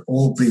 called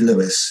Aubrey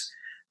Lewis.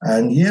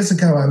 And years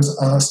ago, I was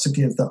asked to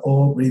give the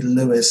Aubrey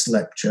Lewis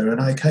lecture,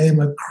 and I came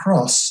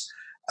across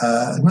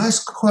a nice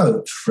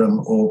quote from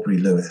Aubrey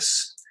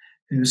Lewis,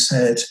 who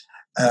said,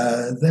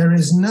 there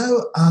is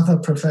no other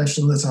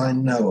profession that I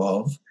know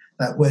of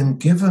that when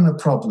given a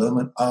problem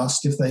and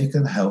asked if they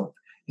can help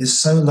is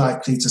so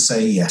likely to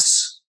say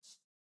yes.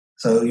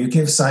 So you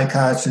give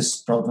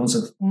psychiatrists problems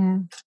of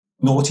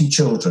naughty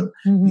children.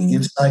 You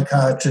give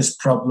psychiatrists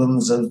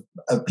problems of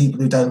people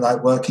who don't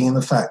like working in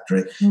the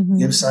factory. You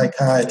give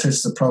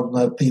psychiatrists the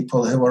problem of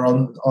people who are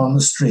on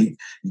the street.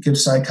 You give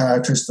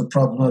psychiatrists the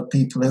problem of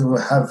people who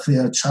have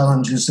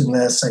challenges in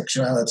their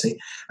sexuality.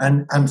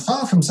 And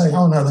far from saying,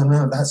 oh,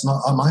 no, that's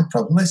not my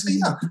problem, they say,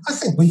 yeah, I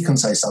think we can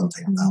say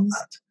something about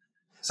that.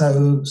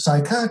 So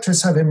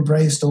psychiatrists have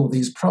embraced all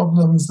these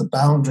problems. The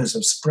boundaries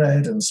have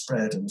spread and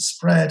spread and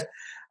spread.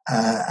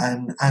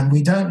 And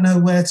we don't know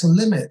where to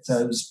limit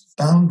those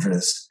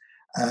boundaries.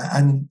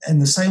 And in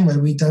the same way,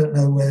 we don't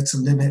know where to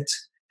limit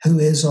who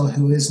is or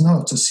who is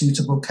not a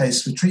suitable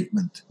case for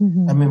treatment.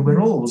 I mean,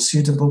 we're all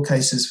suitable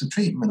cases for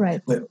treatment.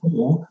 Right. We're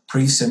all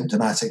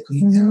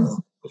pre-symptomatically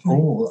ill. We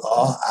all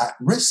are at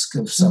risk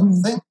of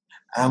something.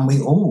 And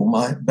we all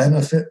might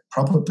benefit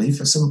probably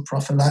for some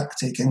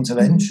prophylactic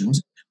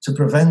interventions to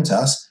prevent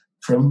us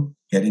from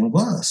getting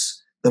worse.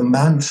 The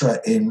mantra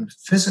in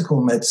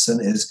physical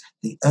medicine is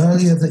the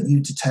earlier that you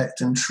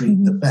detect and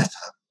treat, the better.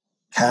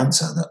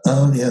 Cancer, the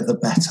earlier the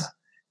better.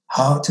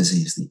 Heart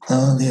disease, the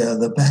earlier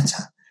the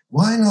better.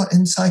 Why not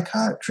in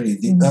psychiatry?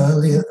 The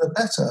earlier the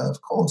better,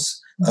 of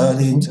course.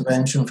 Early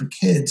intervention for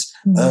kids,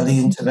 early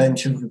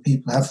intervention for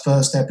people who have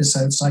first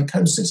episode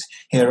psychosis,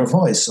 hear a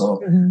voice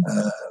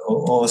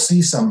or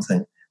see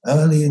something.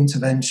 Early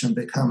intervention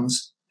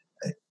becomes,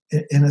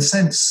 in a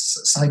sense,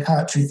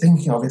 psychiatry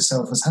thinking of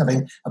itself as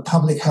having a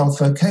public health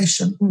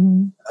vocation.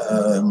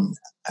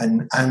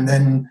 And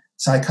then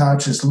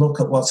psychiatrists look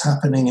at what's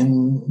happening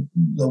in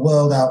the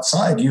world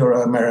outside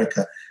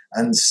Euro-America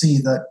and see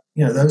that,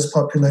 you know, those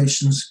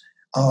populations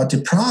are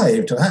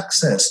deprived of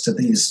access to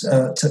these,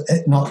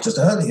 to not just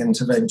early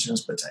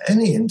interventions, but to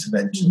any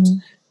interventions.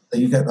 So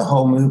you get the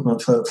whole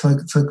movement for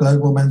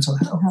global mental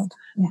health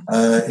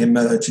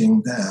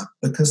emerging there,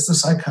 because the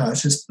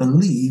psychiatrists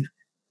believe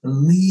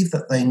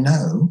that they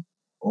know,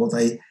 or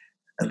they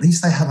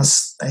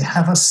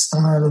have a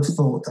style of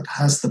thought that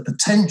has the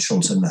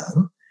potential to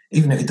know,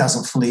 even if it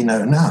doesn't fully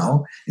know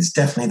now. It's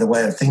definitely the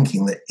way of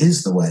thinking that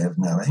is the way of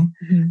knowing.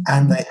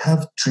 And they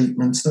have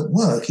treatments that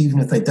work,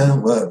 even if they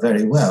don't work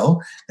very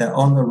well. They're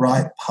on the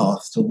right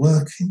path to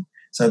working.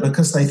 So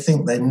because they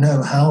think they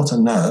know how to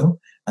know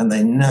and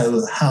they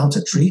know how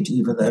to treat,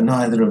 even though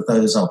neither of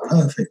those are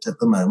perfect at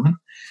the moment,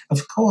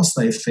 of course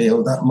they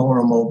feel that more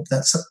and more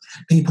that's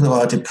people who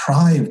are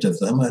deprived of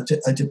them are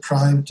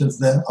deprived of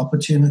the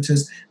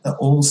opportunities that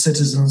all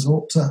citizens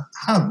ought to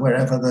have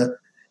wherever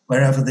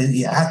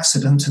the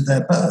accident of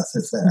their birth.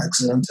 If the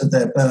accident of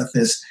their birth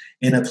is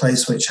in a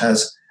place which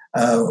has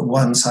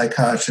one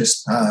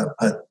psychiatrist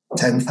per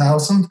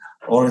 10,000,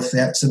 or if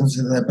the accident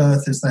of their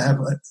birth is they have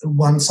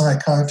one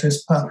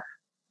psychiatrist per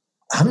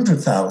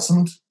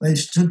 100,000, they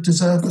should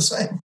deserve the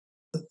same.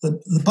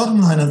 The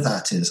bottom line of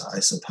that is, I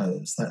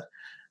suppose, that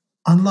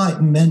unlike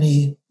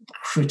many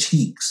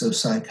critiques of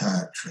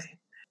psychiatry,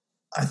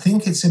 I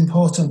think it's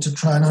important to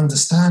try and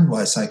understand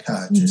why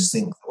psychiatrists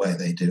think the way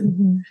they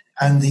do,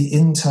 and the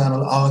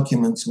internal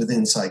arguments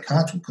within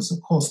psychiatry, because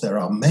of course there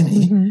are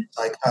many.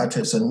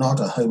 Psychiatrists are not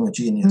a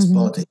homogeneous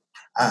body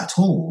at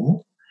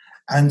all,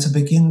 and to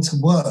begin to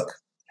work,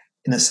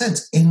 in a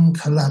sense, in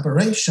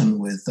collaboration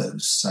with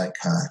those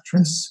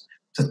psychiatrists,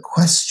 to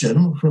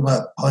question from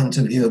a point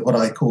of view of what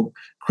I call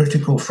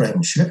critical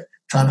friendship,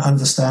 try and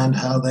understand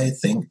how they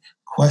think,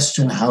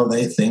 question how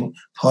they think,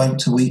 point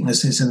to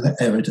weaknesses in the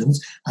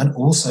evidence, and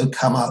also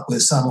come up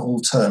with some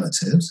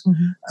alternatives.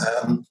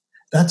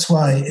 That's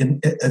why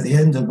at the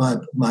end of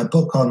my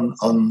book on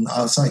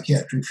Our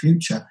Psychiatric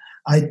Future,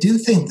 I do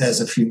think there's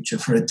a future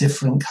for a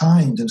different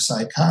kind of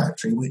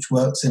psychiatry, which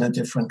works in a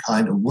different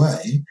kind of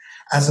way,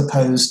 as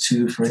opposed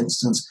to, for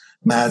instance,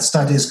 mad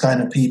studies kind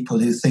of people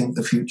who think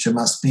the future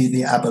must be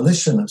the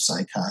abolition of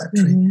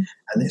psychiatry and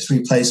its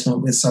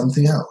replacement with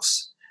something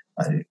else.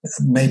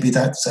 Maybe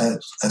that's a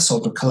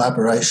sort of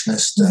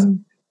collaborationist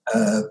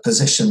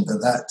position,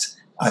 but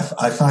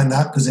I find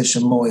that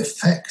position more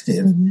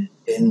effective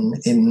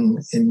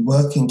in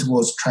working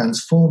towards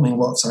transforming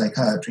what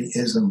psychiatry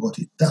is and what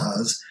it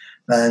does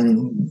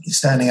than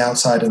standing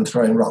outside and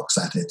throwing rocks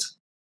at it.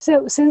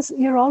 So since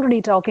you're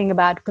already talking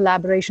about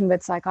collaboration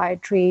with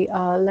psychiatry,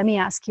 let me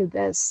ask you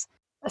this.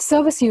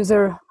 Service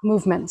user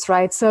movements,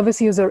 right?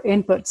 Service user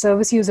input,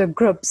 service user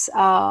groups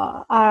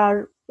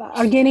are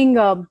gaining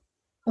a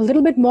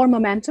little bit more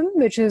momentum,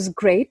 which is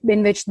great,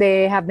 in which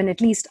they have been at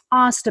least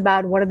asked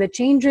about what are the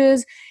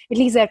changes, at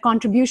least their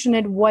contribution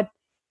at what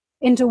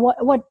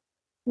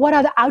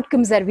are the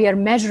outcomes that we are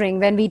measuring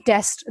when we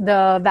test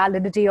the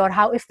validity or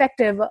how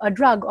effective a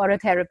drug or a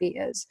therapy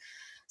is.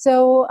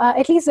 So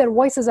at least their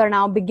voices are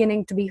now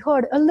beginning to be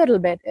heard a little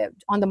bit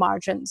on the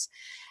margins.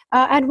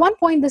 At one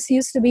point, this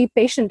used to be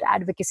patient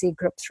advocacy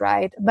groups,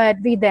 right? But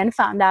we then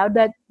found out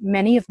that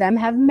many of them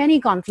have many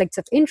conflicts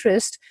of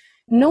interest,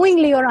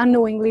 knowingly or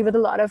unknowingly, with a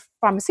lot of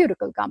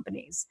pharmaceutical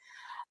companies.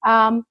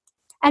 And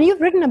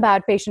you've written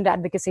about patient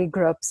advocacy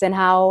groups and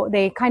how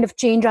they kind of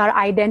change our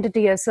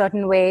identity a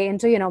certain way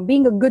into,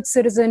 being a good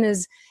citizen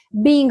is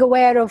being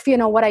aware of,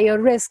 what are your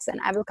risks,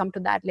 and I will come to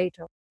that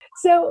later.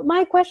 So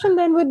my question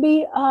then would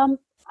be,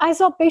 I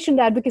saw patient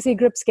advocacy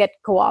groups get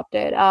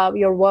co-opted.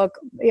 Your work,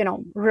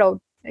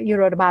 you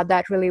wrote about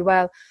that really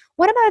well.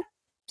 What about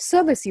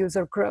service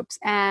user groups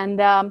and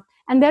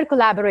their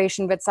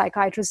collaboration with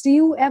psychiatrists? Do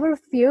you ever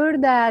fear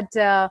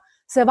that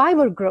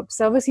survivor groups,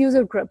 service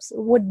user groups,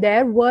 would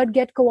their word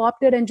get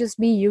co-opted and just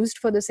be used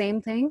for the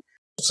same thing?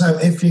 So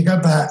if you go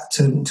back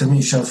to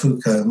Michel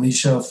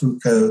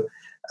Foucault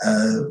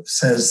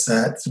says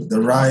that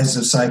the rise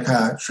of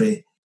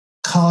psychiatry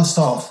cast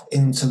off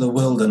into the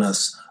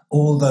wilderness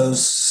all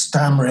those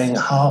stammering,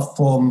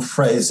 half-formed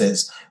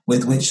phrases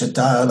with which a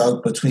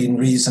dialogue between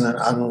reason and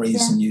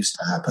unreason used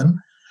to happen.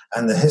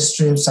 And the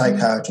history of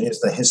psychiatry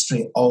is the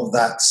history of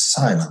that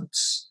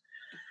silence.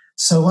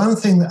 So one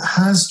thing that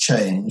has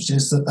changed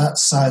is that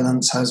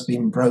silence has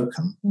been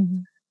broken.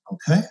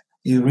 Okay?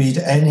 You read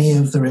any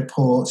of the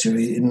reports,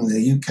 in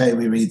the UK,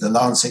 we read the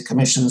Lancet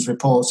Commission's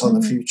reports on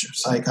the future of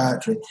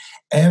psychiatry.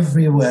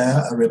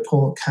 Everywhere, a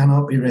report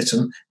cannot be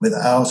written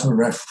without a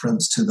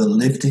reference to the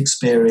lived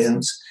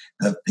experience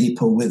of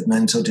people with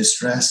mental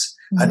distress,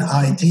 and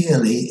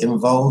ideally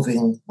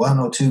involving one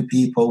or two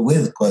people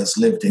with, quotes,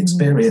 lived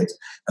experience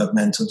of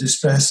mental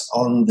distress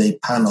on the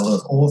panel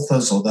of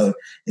authors, although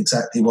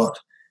exactly what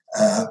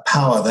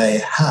power they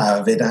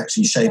have in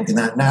actually shaping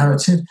that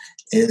narrative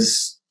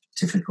is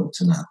difficult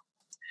to know.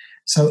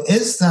 So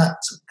is that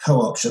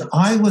co-option?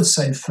 I would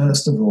say,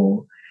 first of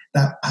all,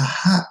 that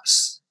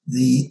perhaps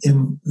the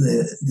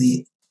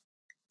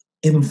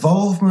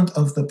involvement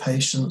of the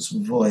patient's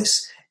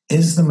voice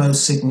is the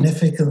most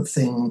significant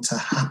thing to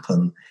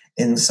happen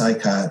in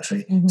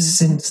psychiatry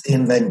since the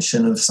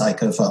invention of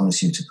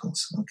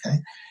psychopharmaceuticals. Okay,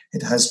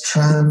 it has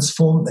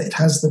transformed. It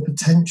has the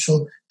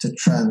potential to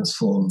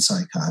transform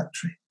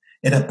psychiatry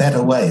in a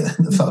better way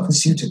than the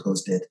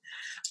pharmaceuticals did,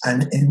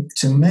 and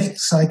to make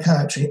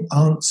psychiatry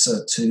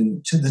answer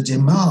to the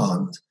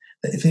demand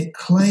that if it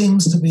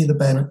claims to be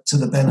to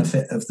the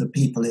benefit of the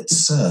people it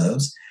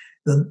serves,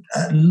 that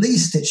at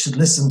least it should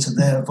listen to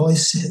their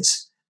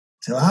voices,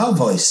 to our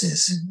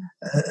voices,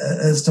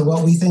 as to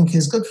what we think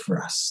is good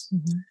for us.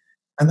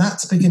 And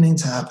that's beginning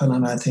to happen,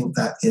 and I think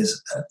that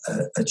is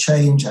a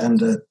change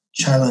and a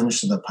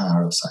challenge to the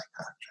power of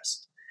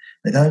psychiatrists.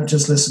 They don't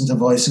just listen to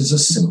voices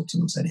as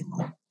symptoms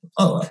anymore,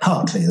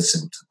 partly as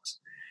symptoms.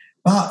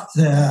 But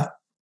there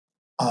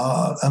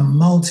are a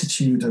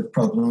multitude of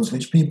problems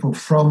which people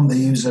from the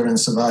user and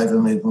survivor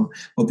movement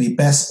will be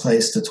best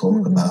placed to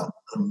talk about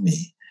than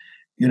me.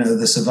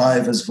 The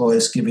survivor's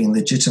voice giving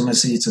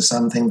legitimacy to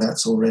something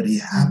that's already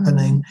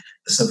happening,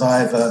 the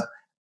survivor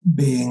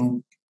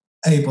being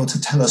able to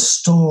tell a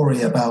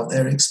story about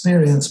their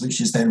experience, which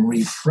is then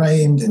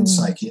reframed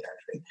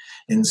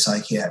in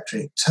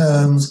psychiatric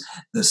terms.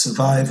 The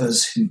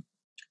survivors who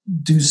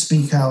do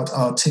speak out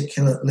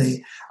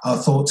articulately are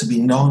thought to be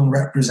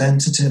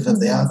non-representative of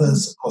the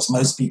others. Of course,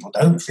 most people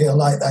don't feel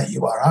like that.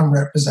 You are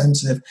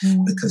unrepresentative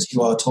because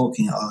you are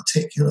talking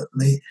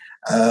articulately.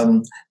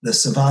 The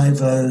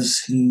survivors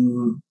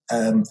who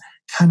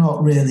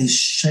cannot really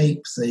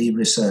shape the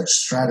research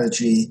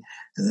strategy,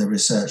 the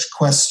research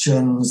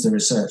questions, the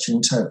research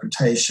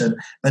interpretation,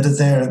 but are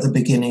there at the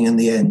beginning and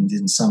the end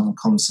in some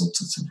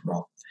consultative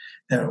role.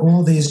 There are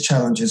all these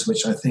challenges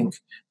which I think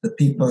the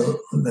people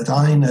that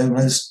I know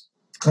most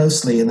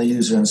closely in the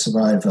user and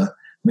survivor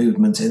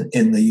movement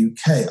in the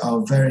UK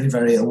are very,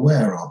 very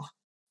aware of.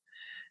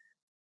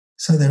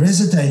 So there is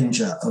a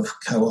danger of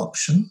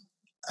co-option,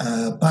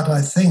 but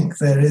I think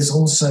there is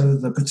also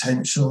the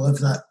potential of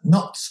that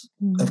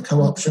of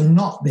co-option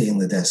not being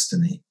the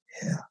destiny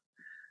here.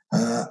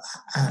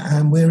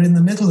 And we're in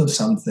the middle of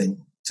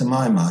something, to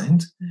my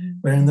mind.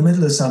 We're in the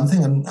middle of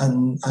something,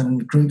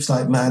 and groups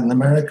like Mad in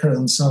America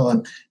and so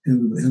on,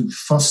 who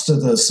foster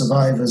the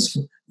survivors'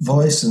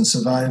 voice and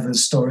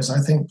survivors' stories, I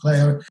think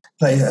play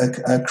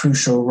a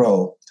crucial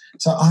role.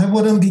 So I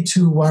wouldn't be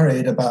too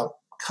worried about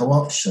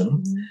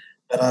co-option,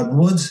 but I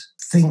would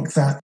think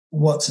that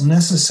what's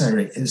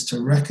necessary is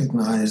to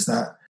recognize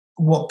that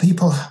what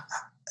people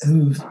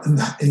who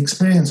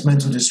experience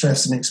mental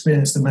distress and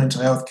experience the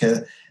mental health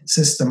care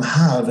system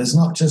have is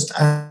not just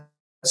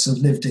acts of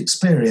lived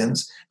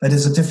experience, but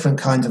is a different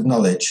kind of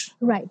knowledge.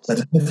 Right.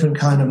 But a different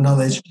kind of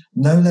knowledge,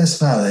 no less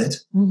valid,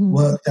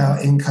 worked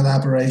out in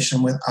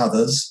collaboration with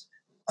others,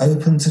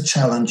 open to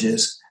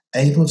challenges,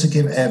 able to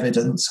give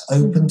evidence,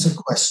 open to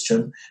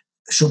question,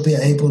 should be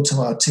able to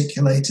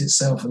articulate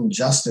itself and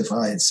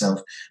justify itself.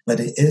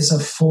 But it is a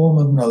form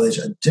of knowledge,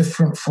 a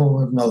different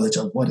form of knowledge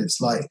of what it's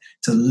like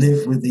to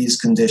live with these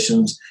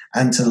conditions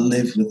and to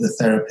live with the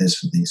therapies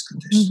for these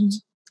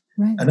conditions.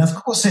 Right. And of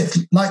course,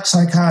 like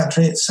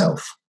psychiatry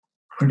itself,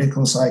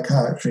 critical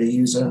psychiatry,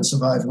 user and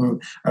survivor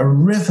movement, are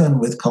riven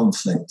with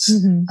conflicts,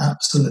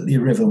 absolutely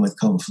riven with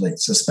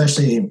conflicts,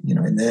 especially in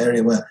the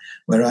area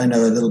where I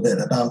know a little bit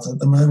about at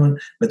the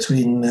moment,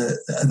 between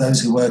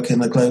those who work in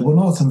the global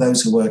north and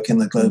those who work in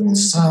the global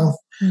south,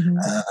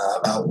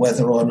 about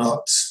whether or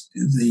not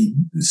the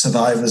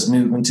survivors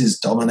movement is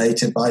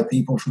dominated by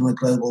people from the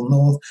global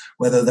north,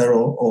 whether there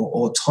are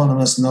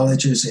autonomous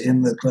knowledges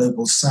in the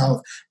global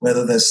south,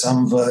 whether there's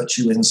some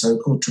virtue in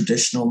so-called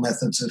traditional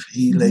methods of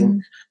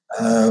healing,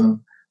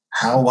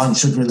 how one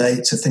should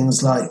relate to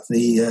things like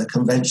the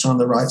Convention on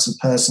the Rights of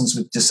Persons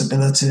with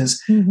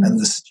Disabilities and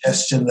the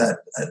suggestion that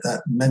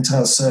mental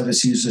health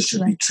service users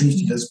should be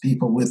treated as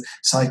people with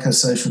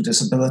psychosocial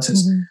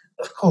disabilities.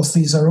 Of course,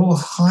 these are all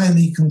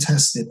highly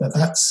contested, but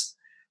that's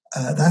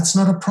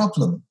not a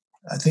problem.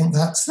 I think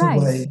that's the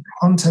way.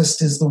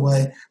 Contest is the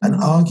way, and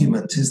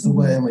argument is the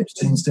way in which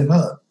things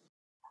develop.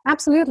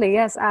 Absolutely,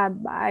 yes.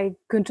 I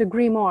couldn't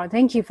agree more.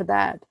 Thank you for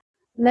that.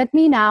 Let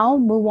me now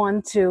move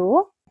on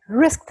to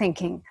risk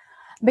thinking,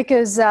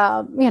 because,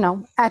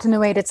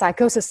 attenuated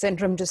psychosis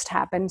syndrome just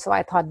happened, so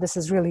I thought this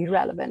is really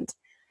relevant.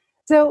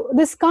 So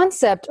this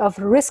concept of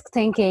risk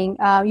thinking,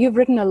 you've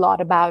written a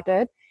lot about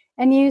it,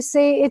 and you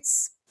say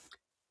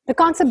the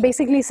concept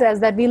basically says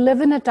that we live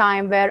in a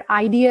time where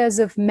ideas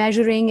of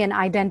measuring and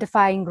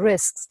identifying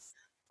risks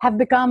have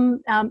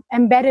become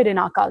embedded in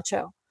our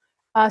culture.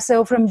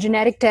 So from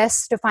genetic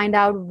tests to find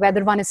out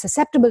whether one is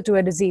susceptible to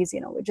a disease,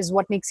 which is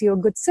what makes you a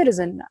good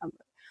citizen,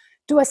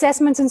 to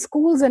assessments in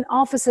schools and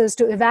offices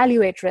to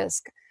evaluate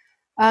risk.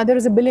 There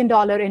is $1 billion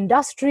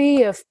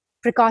industry of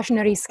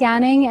precautionary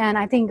scanning, and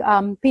I think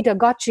Peter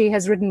Gotchi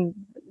has written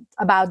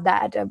about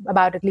that,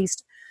 about at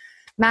least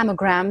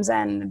mammograms,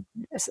 and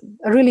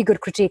a really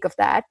good critique of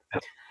that.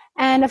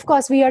 And of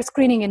course, we are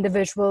screening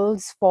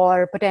individuals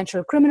for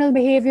potential criminal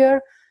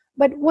behavior.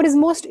 But what is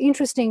most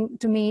interesting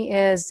to me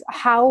is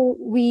how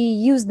we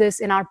use this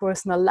in our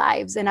personal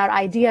lives, in our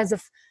ideas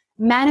of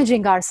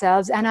managing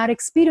ourselves and our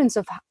experience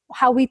of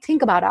how we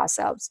think about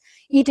ourselves,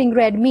 eating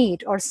red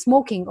meat or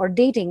smoking or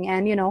dating,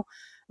 and,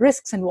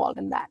 risks involved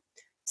in that.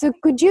 So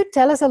could you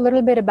tell us a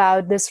little bit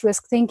about this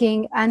risk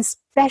thinking, and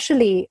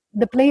especially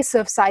the place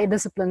of psych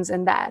disciplines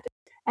in that,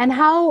 and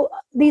how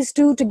these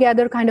two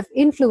together kind of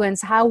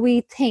influence how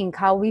we think,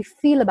 how we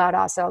feel about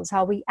ourselves,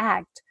 how we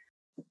act?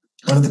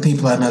 One of the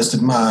people I most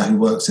admire who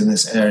works in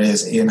this area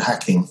is Ian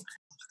Hacking,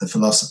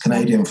 the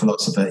Canadian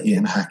philosopher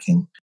Ian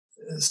Hacking.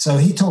 So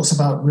he talks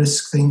about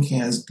risk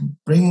thinking as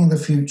bringing the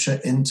future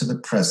into the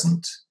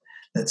present.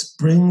 Let's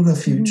bring the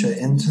future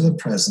into the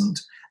present,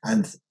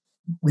 and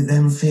we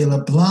then feel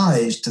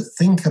obliged to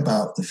think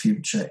about the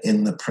future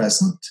in the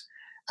present.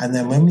 And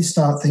then when we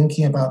start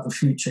thinking about the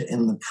future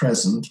in the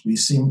present, we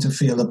seem to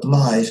feel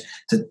obliged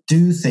to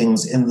do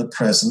things in the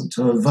present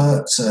to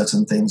avert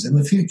certain things in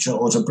the future,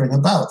 or to bring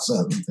about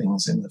certain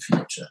things in the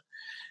future.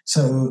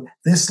 So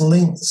this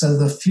link, so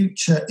the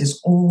future is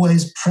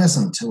always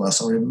present to us,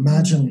 or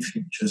imagined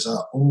futures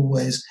are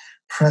always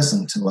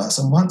present to us.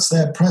 And once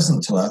they're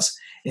present to us,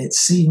 it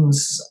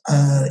seems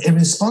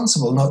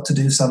irresponsible not to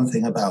do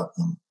something about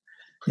them.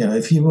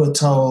 If you were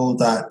told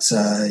that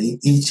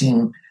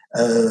eating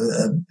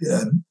a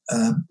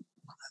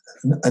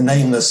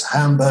nameless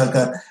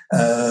hamburger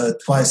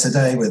twice a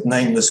day with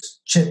nameless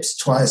chips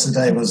twice a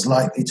day was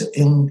likely to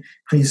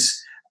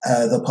increase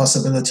the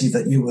possibility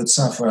that you would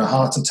suffer a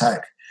heart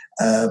attack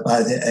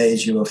by the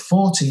age you were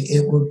 40,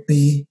 it would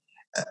be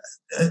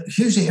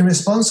hugely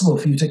irresponsible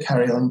for you to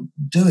carry on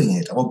doing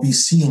it, or be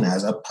seen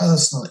as a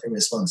personal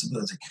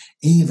irresponsibility,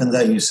 even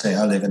though you say,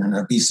 I live in an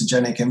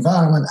obesogenic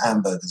environment,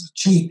 hamburgers are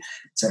cheap,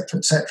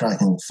 etc., I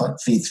can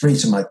feed 3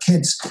 to my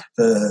kids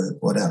for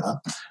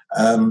whatever.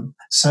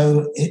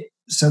 So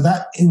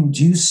that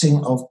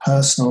inducing of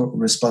personal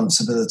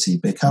responsibility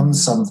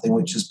becomes something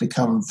which has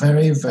become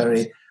very,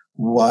 very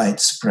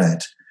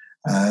widespread.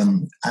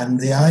 And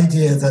the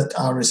idea that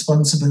our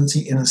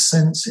responsibility, in a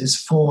sense, is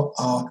for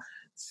our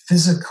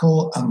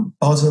physical and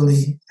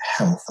bodily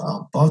health,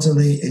 our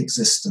bodily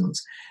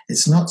existence.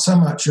 It's not so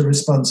much a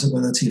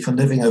responsibility for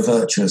living a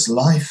virtuous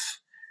life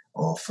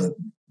or for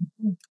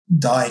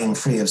dying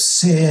free of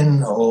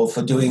sin or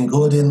for doing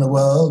good in the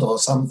world or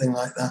something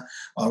like that.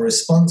 Our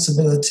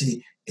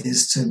responsibility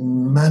is to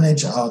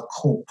manage our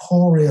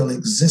corporeal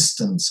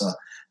existence,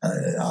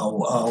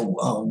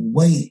 our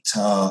weight,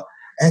 our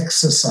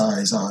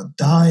exercise, our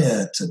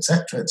diet,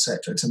 etc.,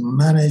 to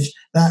manage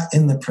that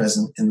in the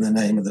present in the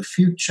name of the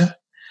future.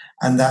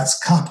 And that's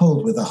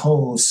coupled with a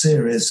whole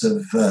series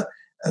of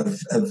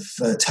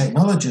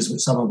technologies,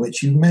 with some of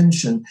which you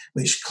mentioned,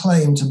 which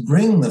claim to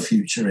bring the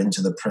future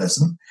into the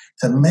present,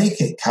 to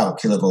make it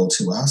calculable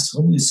to us.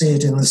 We see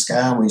it in the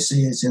scan, we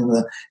see it in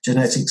the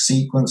genetic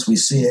sequence, we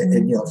see it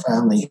in your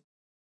family.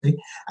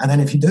 And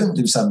then if you don't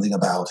do something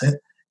about it,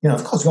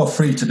 of course, you're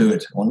free to do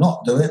it or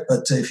not do it,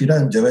 but if you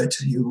don't do it,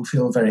 you will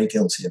feel very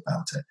guilty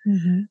about it.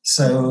 Mm-hmm.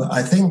 So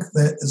I think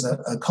there's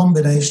a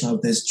combination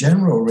of this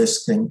general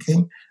risk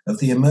thinking, of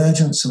the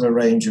emergence of a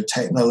range of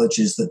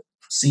technologies that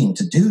seem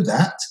to do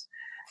that,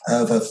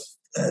 of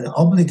an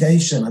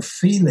obligation, a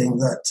feeling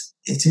that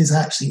it is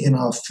actually in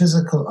our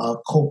physical, our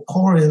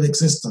corporeal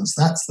existence.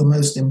 That's the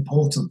most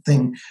important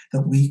thing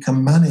that we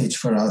can manage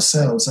for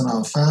ourselves and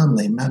our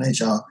family,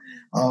 manage our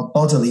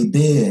bodily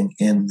being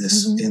in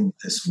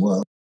this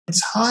world.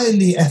 It's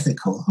highly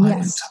ethical.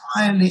 Yes. It's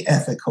highly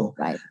ethical.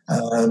 Right.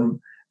 An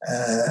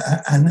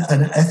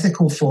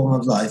ethical form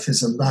of life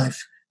is a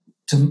life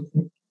to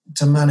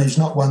manage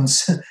not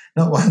one's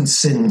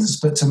sins,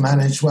 but to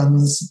manage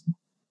one's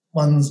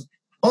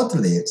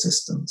bodily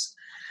existence.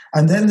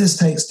 And then this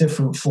takes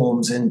different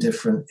forms in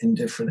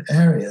different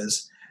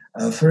areas.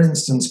 For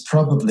instance,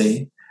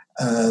 probably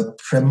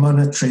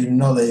premonitory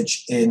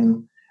knowledge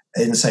in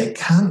say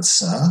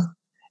cancer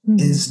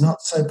is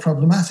not so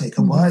problematic.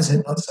 And why is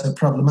it not so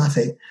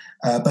problematic?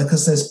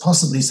 Because there's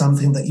possibly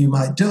something that you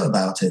might do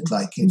about it.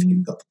 Like if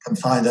you can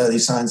find early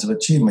signs of a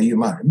tumor, you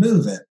might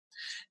remove it.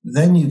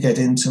 Then you get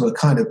into a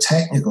kind of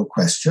technical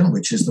question,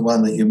 which is the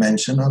one that you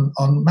mentioned on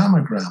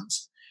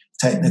mammograms.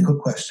 Technical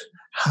question.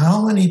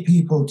 How many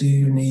people do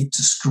you need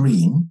to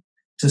screen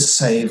to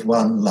save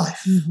one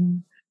life? Mm-hmm.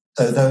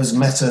 So those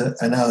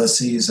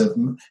meta-analyses of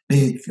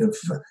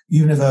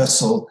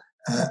universal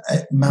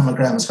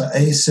mammograms for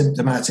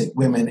asymptomatic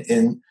women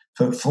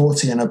for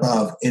 40 and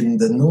above in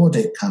the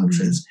Nordic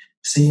countries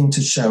seem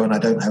to show, and I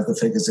don't have the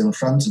figures in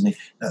front of me,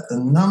 that the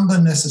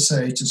number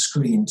necessary to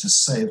screen to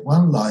save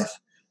one life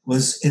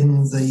was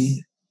in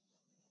the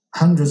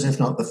hundreds, if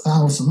not the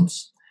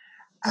thousands,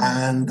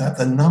 and that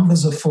the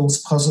numbers of false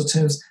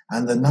positives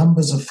and the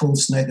numbers of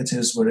false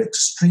negatives were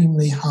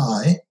extremely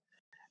high,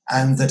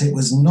 and that it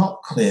was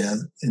not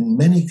clear in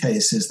many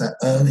cases that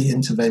early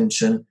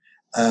intervention,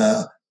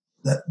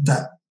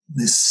 that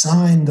the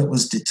sign that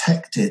was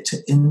detected to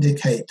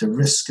indicate the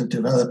risk of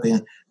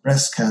developing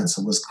breast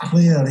cancer was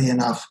clearly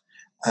enough,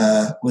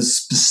 was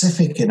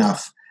specific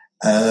enough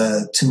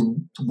to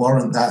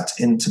warrant that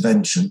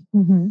intervention,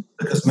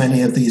 because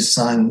many of these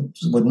signs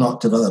would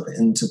not develop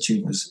into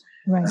tumours.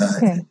 Right.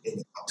 Okay.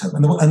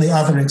 And the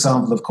other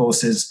example, of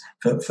course, is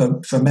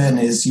for men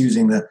is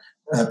using the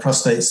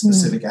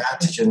prostate-specific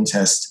antigen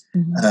test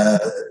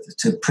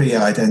to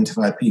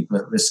pre-identify people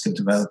at risk of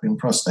developing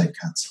prostate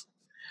cancer.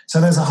 So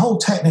there's a whole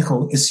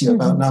technical issue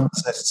about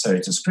numbers necessary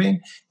to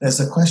screen. There's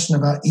a question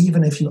about,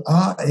 even if you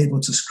are able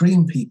to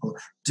screen people,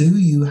 do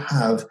you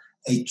have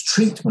a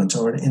treatment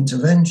or an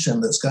intervention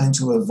that's going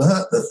to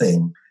avert the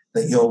thing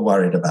that you're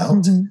worried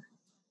about?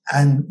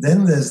 And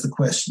then there's the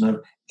question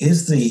of,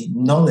 is the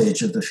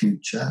knowledge of the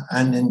future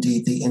and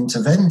indeed the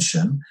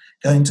intervention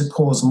going to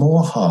cause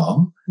more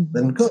harm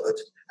than good?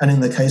 And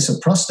in the case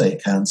of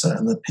prostate cancer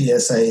and the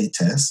PSA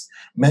test,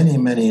 many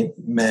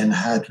men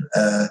had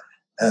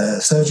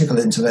surgical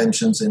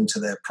interventions into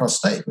their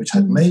prostate, which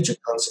had major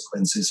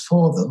consequences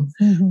for them,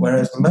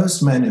 whereas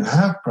most men who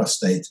have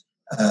prostate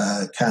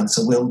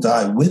cancer will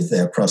die with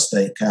their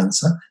prostate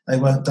cancer. They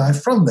won't die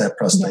from their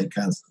prostate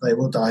cancer. They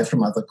will die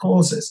from other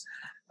causes.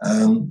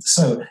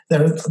 So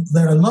there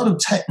are a lot of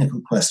technical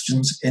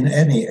questions in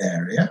any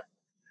area.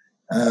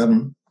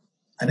 And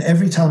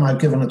every time I've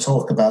given a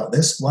talk about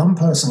this, one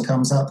person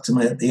comes up to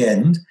me at the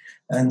end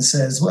and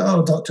says,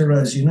 well, Dr.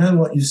 Rose, you know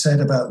what you said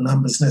about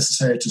numbers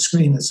necessary to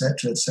screen,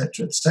 etc.,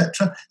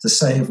 to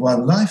save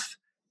one life?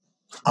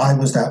 I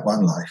was that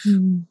one life.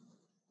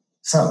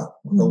 So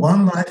the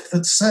one life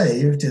that's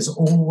saved is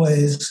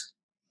always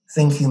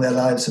thinking their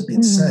lives have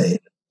been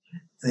saved.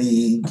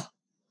 The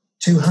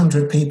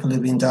 200 people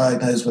who've been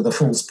diagnosed with a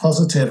false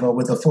positive or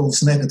with a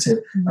false negative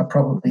are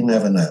probably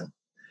never known.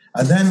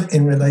 And then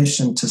in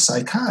relation to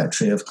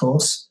psychiatry, of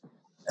course,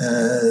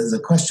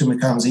 the question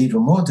becomes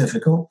even more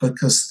difficult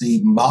because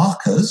the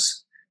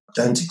markers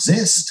don't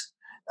exist,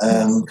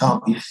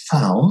 can't be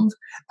found,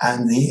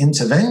 and the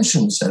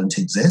interventions don't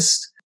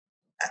exist.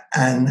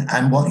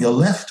 And what you're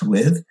left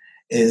with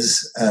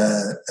is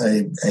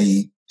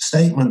a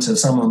statement of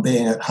someone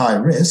being at high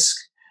risk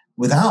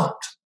without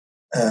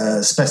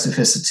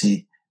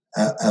specificity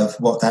of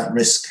what that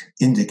risk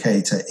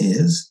indicator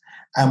is.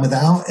 and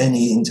without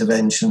any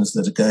interventions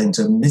that are going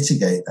to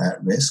mitigate that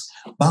risk,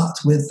 but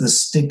with the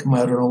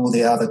stigma and all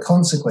the other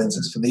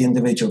consequences for the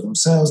individual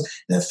themselves,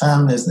 their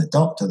families, their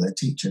doctor, their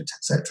teacher,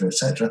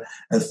 etc.,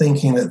 of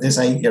thinking that this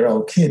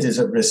 8-year-old kid is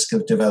at risk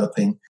of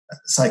developing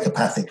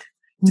psychopathic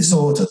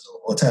disorders or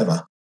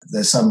whatever.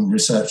 There's some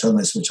research on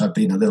this which I've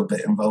been a little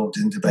bit involved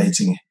in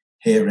debating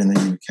here in the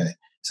UK.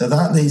 So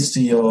that leads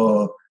to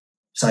your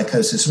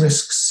psychosis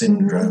risk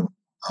syndrome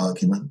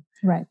argument.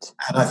 Right.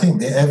 And I think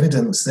the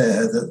evidence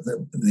there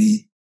that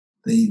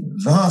the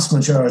vast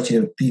majority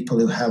of people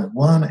who have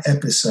one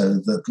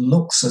episode that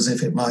looks as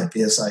if it might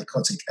be a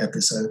psychotic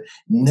episode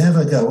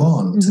never go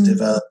on to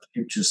develop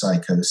future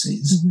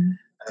psychoses,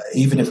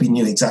 even if we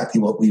knew exactly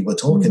what we were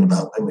talking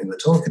about when we were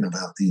talking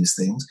about these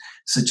things,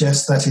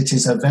 suggests that it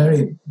is a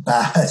very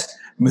bad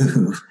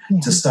move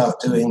to start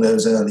doing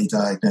those early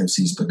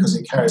diagnoses, because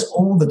it carries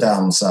all the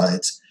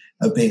downsides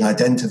of being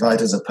identified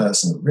as a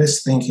person at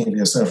risk, thinking of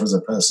yourself as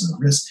a person at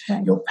risk,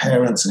 your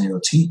parents and your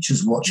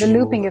teachers watching. The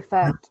looping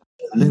effect.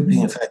 The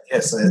looping effect,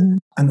 yes. And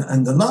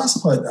the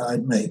last point that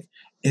I'd make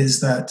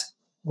is that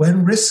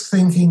when risk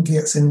thinking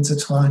gets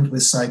intertwined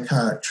with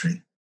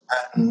psychiatry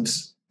and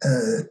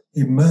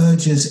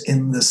emerges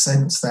in the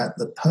sense that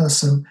the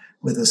person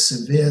with a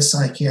severe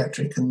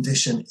psychiatric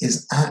condition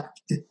is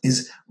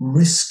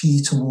risky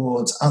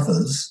towards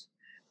others,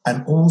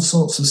 and all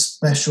sorts of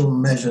special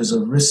measures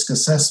of risk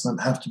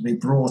assessment have to be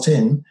brought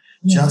in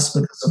just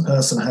because a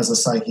person has a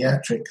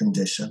psychiatric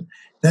condition,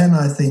 then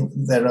I think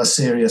there are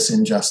serious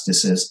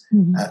injustices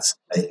at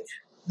stake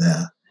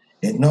there.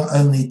 It not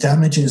only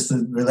damages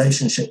the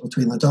relationship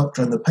between the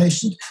doctor and the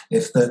patient,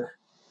 if the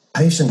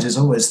patient is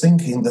always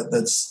thinking that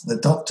the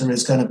doctor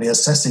is going to be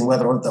assessing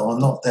whether or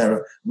not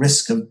they're at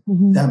risk of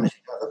damaging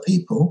other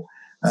people,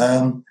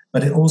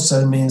 but it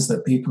also means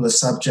that people are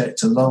subject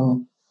to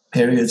long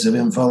periods of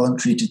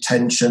involuntary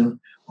detention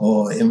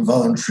or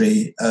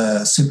involuntary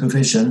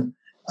supervision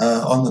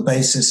on the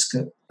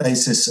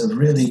basis of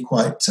really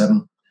quite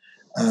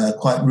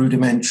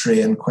rudimentary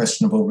and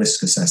questionable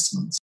risk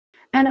assessments.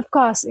 And of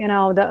course,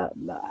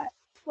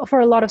 for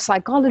a lot of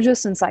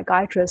psychologists and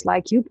psychiatrists,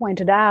 like you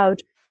pointed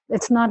out,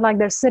 it's not like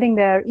they're sitting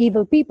there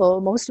evil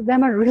people. Most of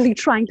them are really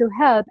trying to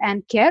help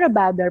and care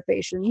about their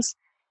patients.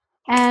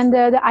 And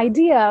the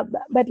idea,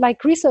 but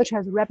like research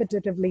has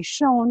repetitively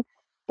shown,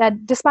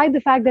 that despite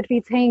the fact that we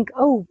think,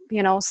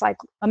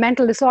 a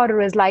mental disorder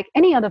is like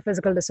any other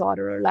physical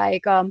disorder,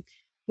 like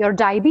your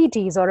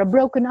diabetes or a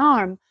broken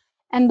arm,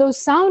 and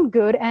those sound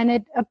good and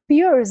it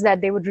appears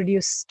that they would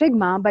reduce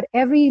stigma, but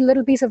every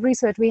little piece of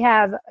research we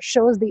have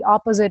shows the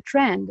opposite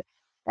trend,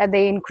 that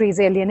they increase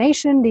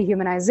alienation,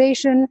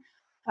 dehumanization,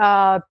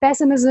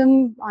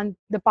 pessimism on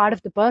the part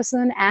of the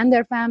person and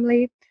their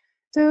family.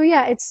 So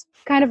yeah, it's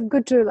kind of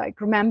good to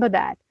remember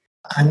that.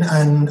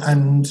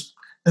 And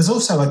there's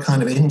also a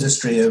kind of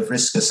industry of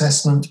risk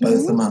assessment,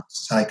 both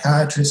amongst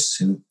psychiatrists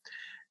who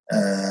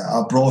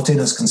are brought in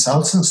as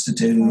consultants to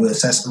do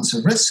assessments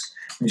of risk,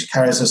 which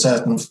carries a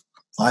certain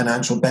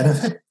financial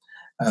benefit.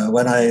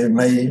 When I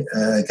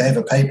gave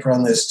a paper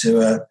on this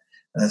to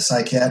a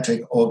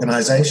psychiatric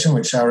organization,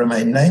 which shall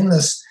remain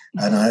nameless,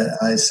 and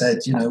I said,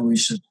 we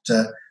should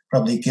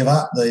probably give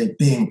up the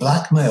being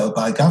blackmailed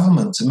by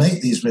government to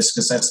make these risk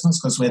assessments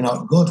because we're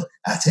not good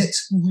at it.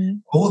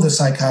 All the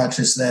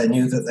psychiatrists there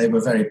knew that they were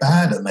very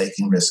bad at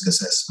making risk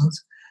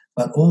assessments,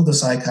 but all the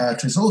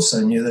psychiatrists also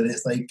knew that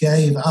if they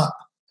gave up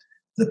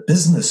the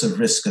business of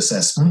risk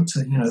assessment,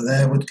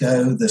 there would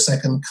go the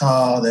second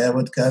car, there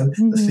would go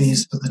the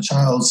fees for the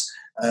child's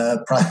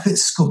private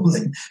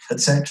schooling,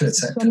 etc.,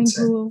 etc.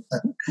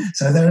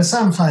 So there are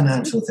some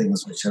financial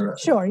things which are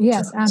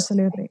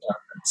absolutely at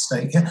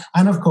stake.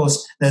 And of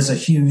course, there's a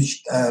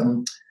huge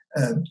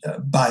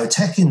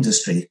biotech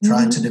industry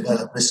trying to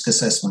develop risk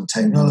assessment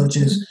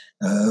technologies.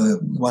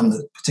 One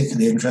that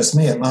particularly interests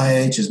me at my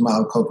age is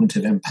mild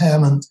cognitive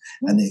impairment,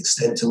 and the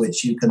extent to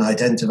which you can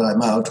identify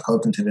mild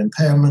cognitive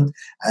impairment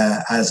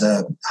as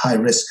a high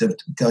risk of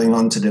going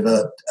on to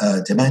develop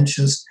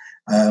dementias.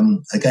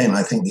 Again,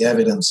 I think the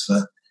evidence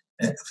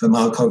for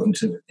mild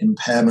cognitive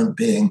impairment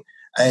being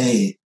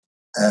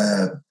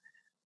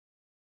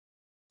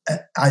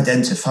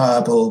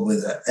identifiable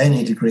with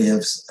any degree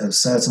of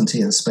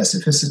certainty and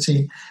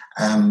specificity,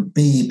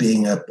 B,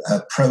 being a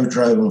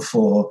prodrome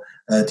for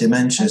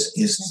dementias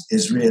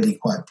is really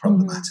quite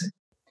problematic.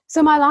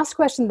 So my last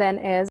question then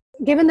is,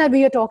 given that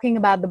we are talking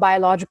about the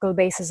biological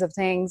basis of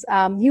things,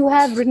 you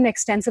have written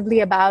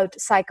extensively about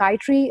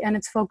psychiatry and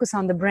its focus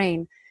on the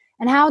brain,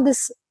 and how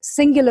this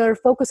singular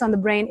focus on the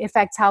brain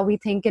affects how we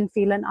think and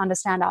feel and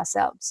understand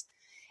ourselves.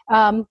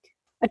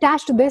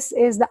 Attached to this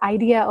is the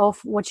idea of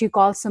what you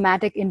call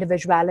somatic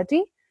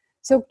individuality.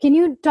 So can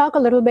you talk a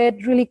little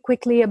bit really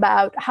quickly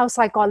about how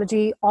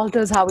psychology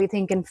alters how we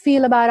think and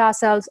feel about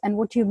ourselves, and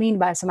what you mean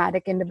by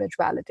somatic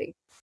individuality?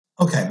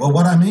 Okay, well,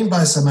 what I mean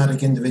by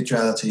somatic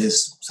individuality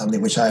is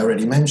something which I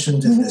already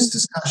mentioned in this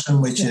discussion,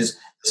 which is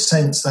the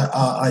sense that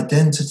our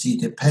identity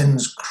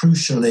depends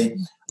crucially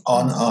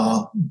on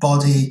our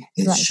body,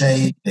 its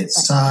shape,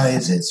 its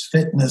size, its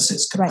fitness,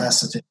 its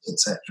capacity,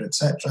 etc.,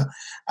 etc.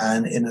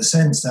 And in a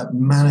sense, that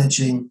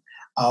managing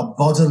our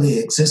bodily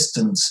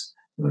existence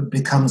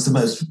becomes the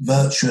most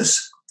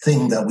virtuous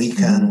thing that we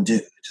can do,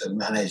 to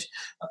manage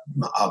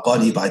our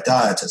body by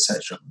diet,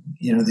 etc.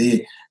 You know,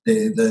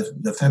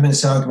 the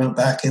feminist argument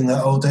back in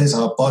the old days,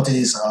 our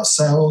bodies, our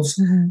selves,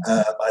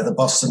 by the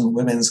Boston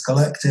Women's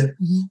Collective,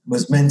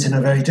 was meant in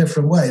a very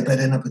different way, but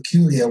in a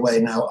peculiar way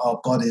now our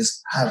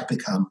bodies have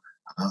become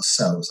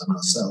ourselves, and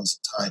ourselves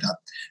are tied up,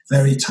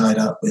 very tied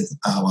up with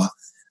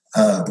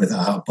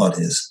our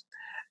bodies.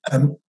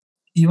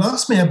 You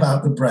asked me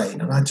about the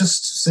brain, and I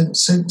just,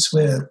 since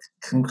we're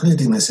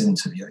concluding this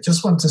interview, I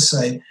just want to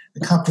say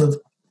a couple of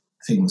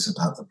things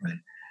about the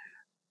brain.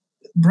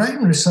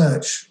 Brain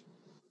research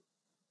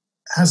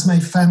has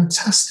made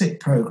fantastic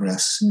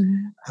progress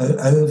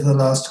over the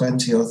last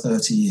 20 or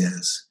 30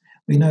 years.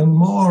 We know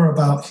more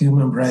about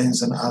human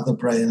brains and other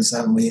brains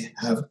than we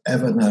have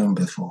ever known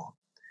before.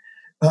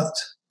 But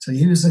to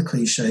use a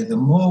cliche, the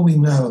more we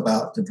know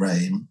about the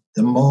brain,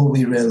 the more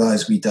we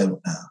realize we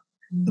don't know.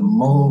 The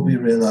more we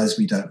realize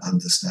we don't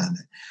understand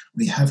it.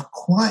 We have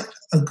quite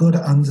a good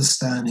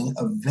understanding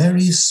of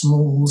very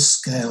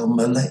small-scale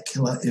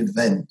molecular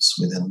events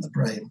within the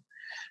brain,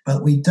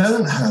 but we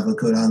don't have a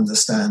good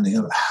understanding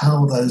of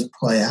how those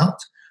play out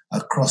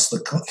across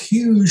the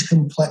huge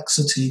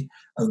complexity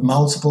of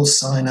multiple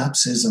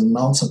synapses and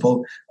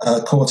multiple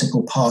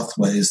cortical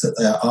pathways that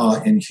there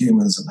are in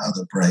humans and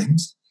other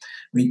brains.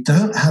 We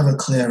don't have a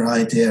clear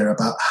idea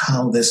about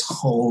how this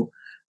whole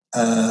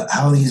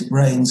how these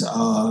brains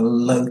are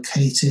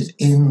located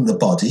in the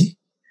body,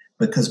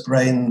 because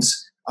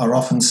brains are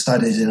often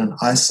studied in an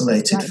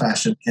isolated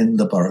fashion in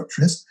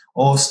laboratories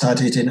or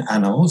studied in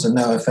animals, and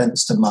no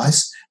offense to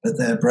mice, but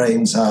their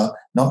brains are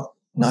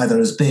neither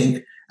as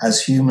big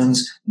as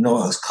humans,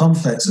 nor as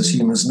complex as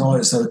humans, nor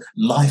is the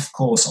life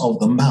course of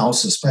the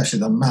mouse, especially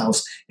the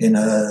mouse in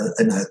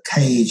a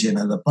cage in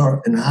an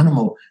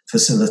animal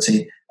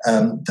facility,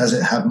 does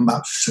it have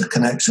much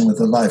connection with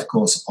the life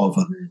course of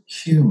a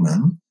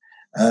human.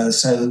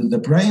 So the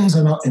brains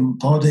are not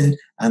embodied,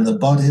 and the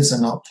bodies are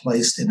not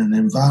placed in an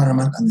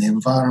environment, and the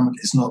environment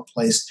is not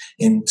placed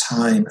in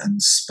time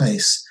and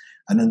space.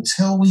 And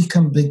until we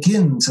can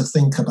begin to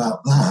think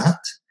about that,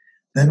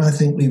 then I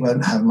think we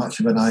won't have much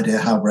of an idea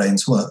how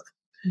brains work.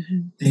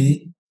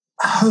 The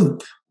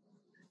hope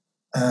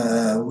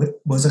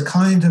was a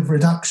kind of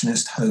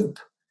reductionist hope,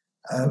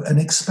 an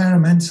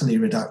experimentally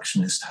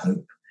reductionist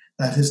hope.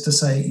 That is to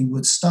say, you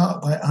would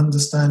start by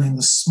understanding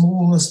the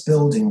smallest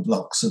building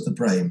blocks of the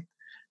brain.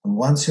 And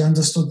once you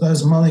understood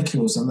those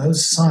molecules and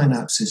those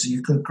synapses,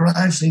 you could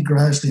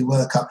gradually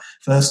work up,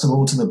 first of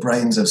all, to the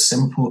brains of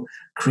simple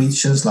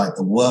creatures like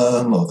the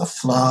worm or the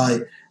fly,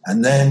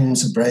 and then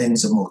to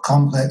brains of more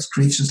complex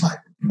creatures like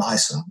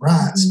mice and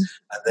rats,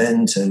 and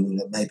then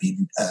to maybe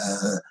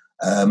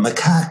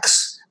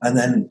macaques, and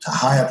then to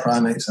higher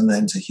primates, and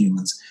then to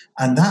humans.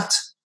 And that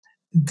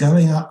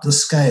going up the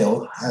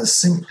scale has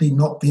simply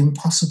not been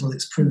possible.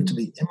 It's proved to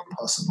be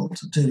impossible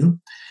to do,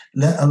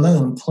 let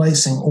alone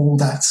placing all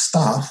that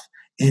stuff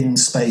in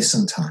space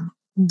and time.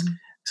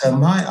 So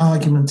my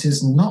argument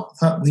is not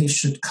that we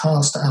should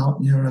cast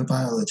out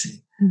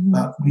neurobiology,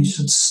 but we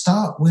should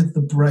start with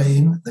the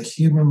brain, the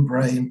human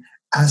brain,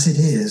 as it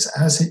is,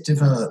 as it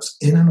develops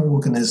in an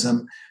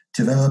organism,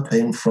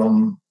 developing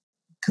from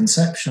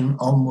conception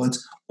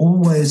onwards,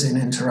 always in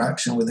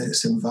interaction with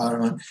its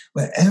environment,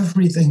 where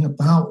everything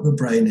about the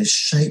brain is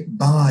shaped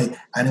by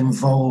and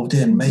involved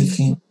in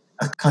making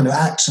a kind of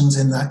actions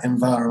in that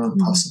environment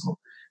possible.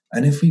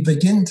 And if we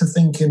begin to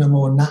think in a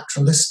more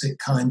naturalistic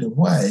kind of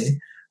way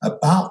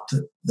about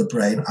the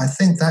brain, I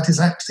think that is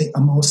actually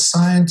a more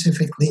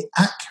scientifically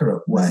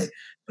accurate way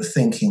of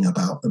thinking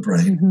about the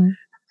brain.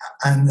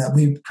 And that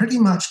we've pretty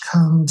much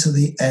come to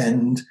the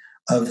end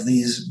of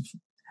these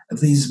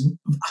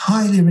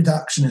highly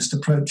reductionist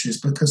approaches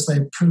because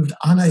they've proved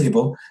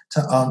unable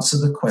to answer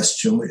the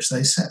question which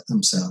they set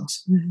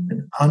themselves,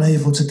 and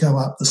unable to go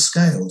up the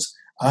scales,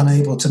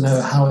 unable to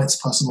know how it's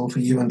possible for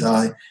you and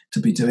I to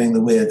be doing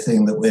the weird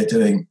thing that we're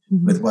doing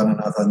with one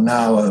another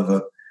now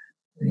over,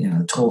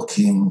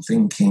 talking,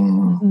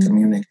 thinking,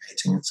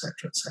 communicating, etc.,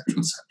 etc.,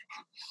 etc.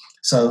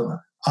 So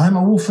I'm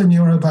all for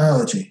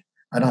neurobiology,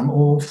 and I'm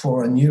all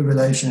for a new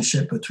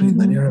relationship between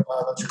the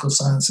neurobiological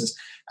sciences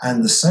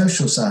and the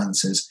social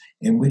sciences,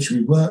 in which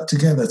we work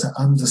together to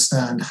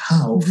understand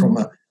how, from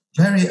a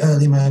very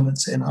early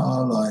moments in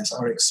our lives,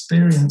 our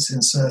experience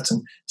in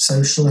certain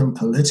social and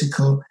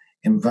political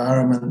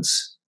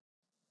environments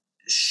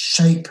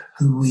shape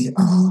who we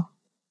are.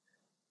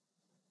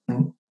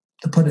 And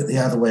to put it the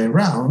other way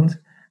around,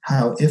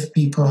 how if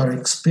people are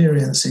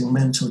experiencing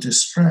mental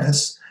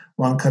distress,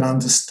 one can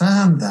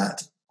understand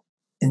that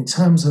in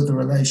terms of the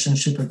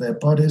relationship of their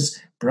bodies,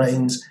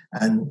 brains,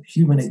 and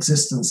human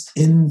existence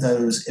in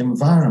those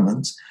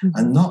environments,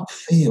 and not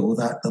feel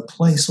that the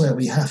place where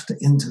we have to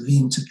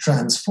intervene to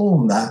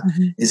transform that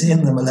is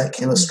in the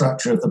molecular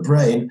structure of the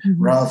brain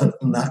rather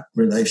than that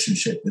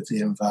relationship with the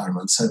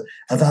environment. So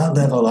at that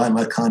level, I'm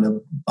a kind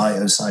of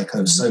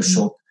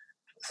biopsychosocial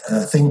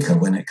thinker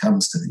when it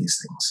comes to these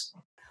things.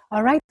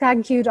 All right.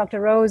 Thank you,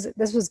 Dr. Rose.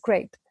 This was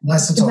great.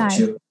 Nice to talk to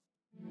you.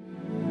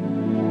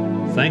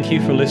 Thank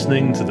you for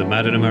listening to the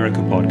Mad in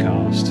America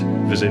podcast.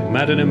 Visit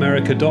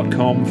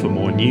madinamerica.com for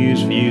more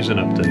news, views,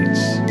 and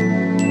updates.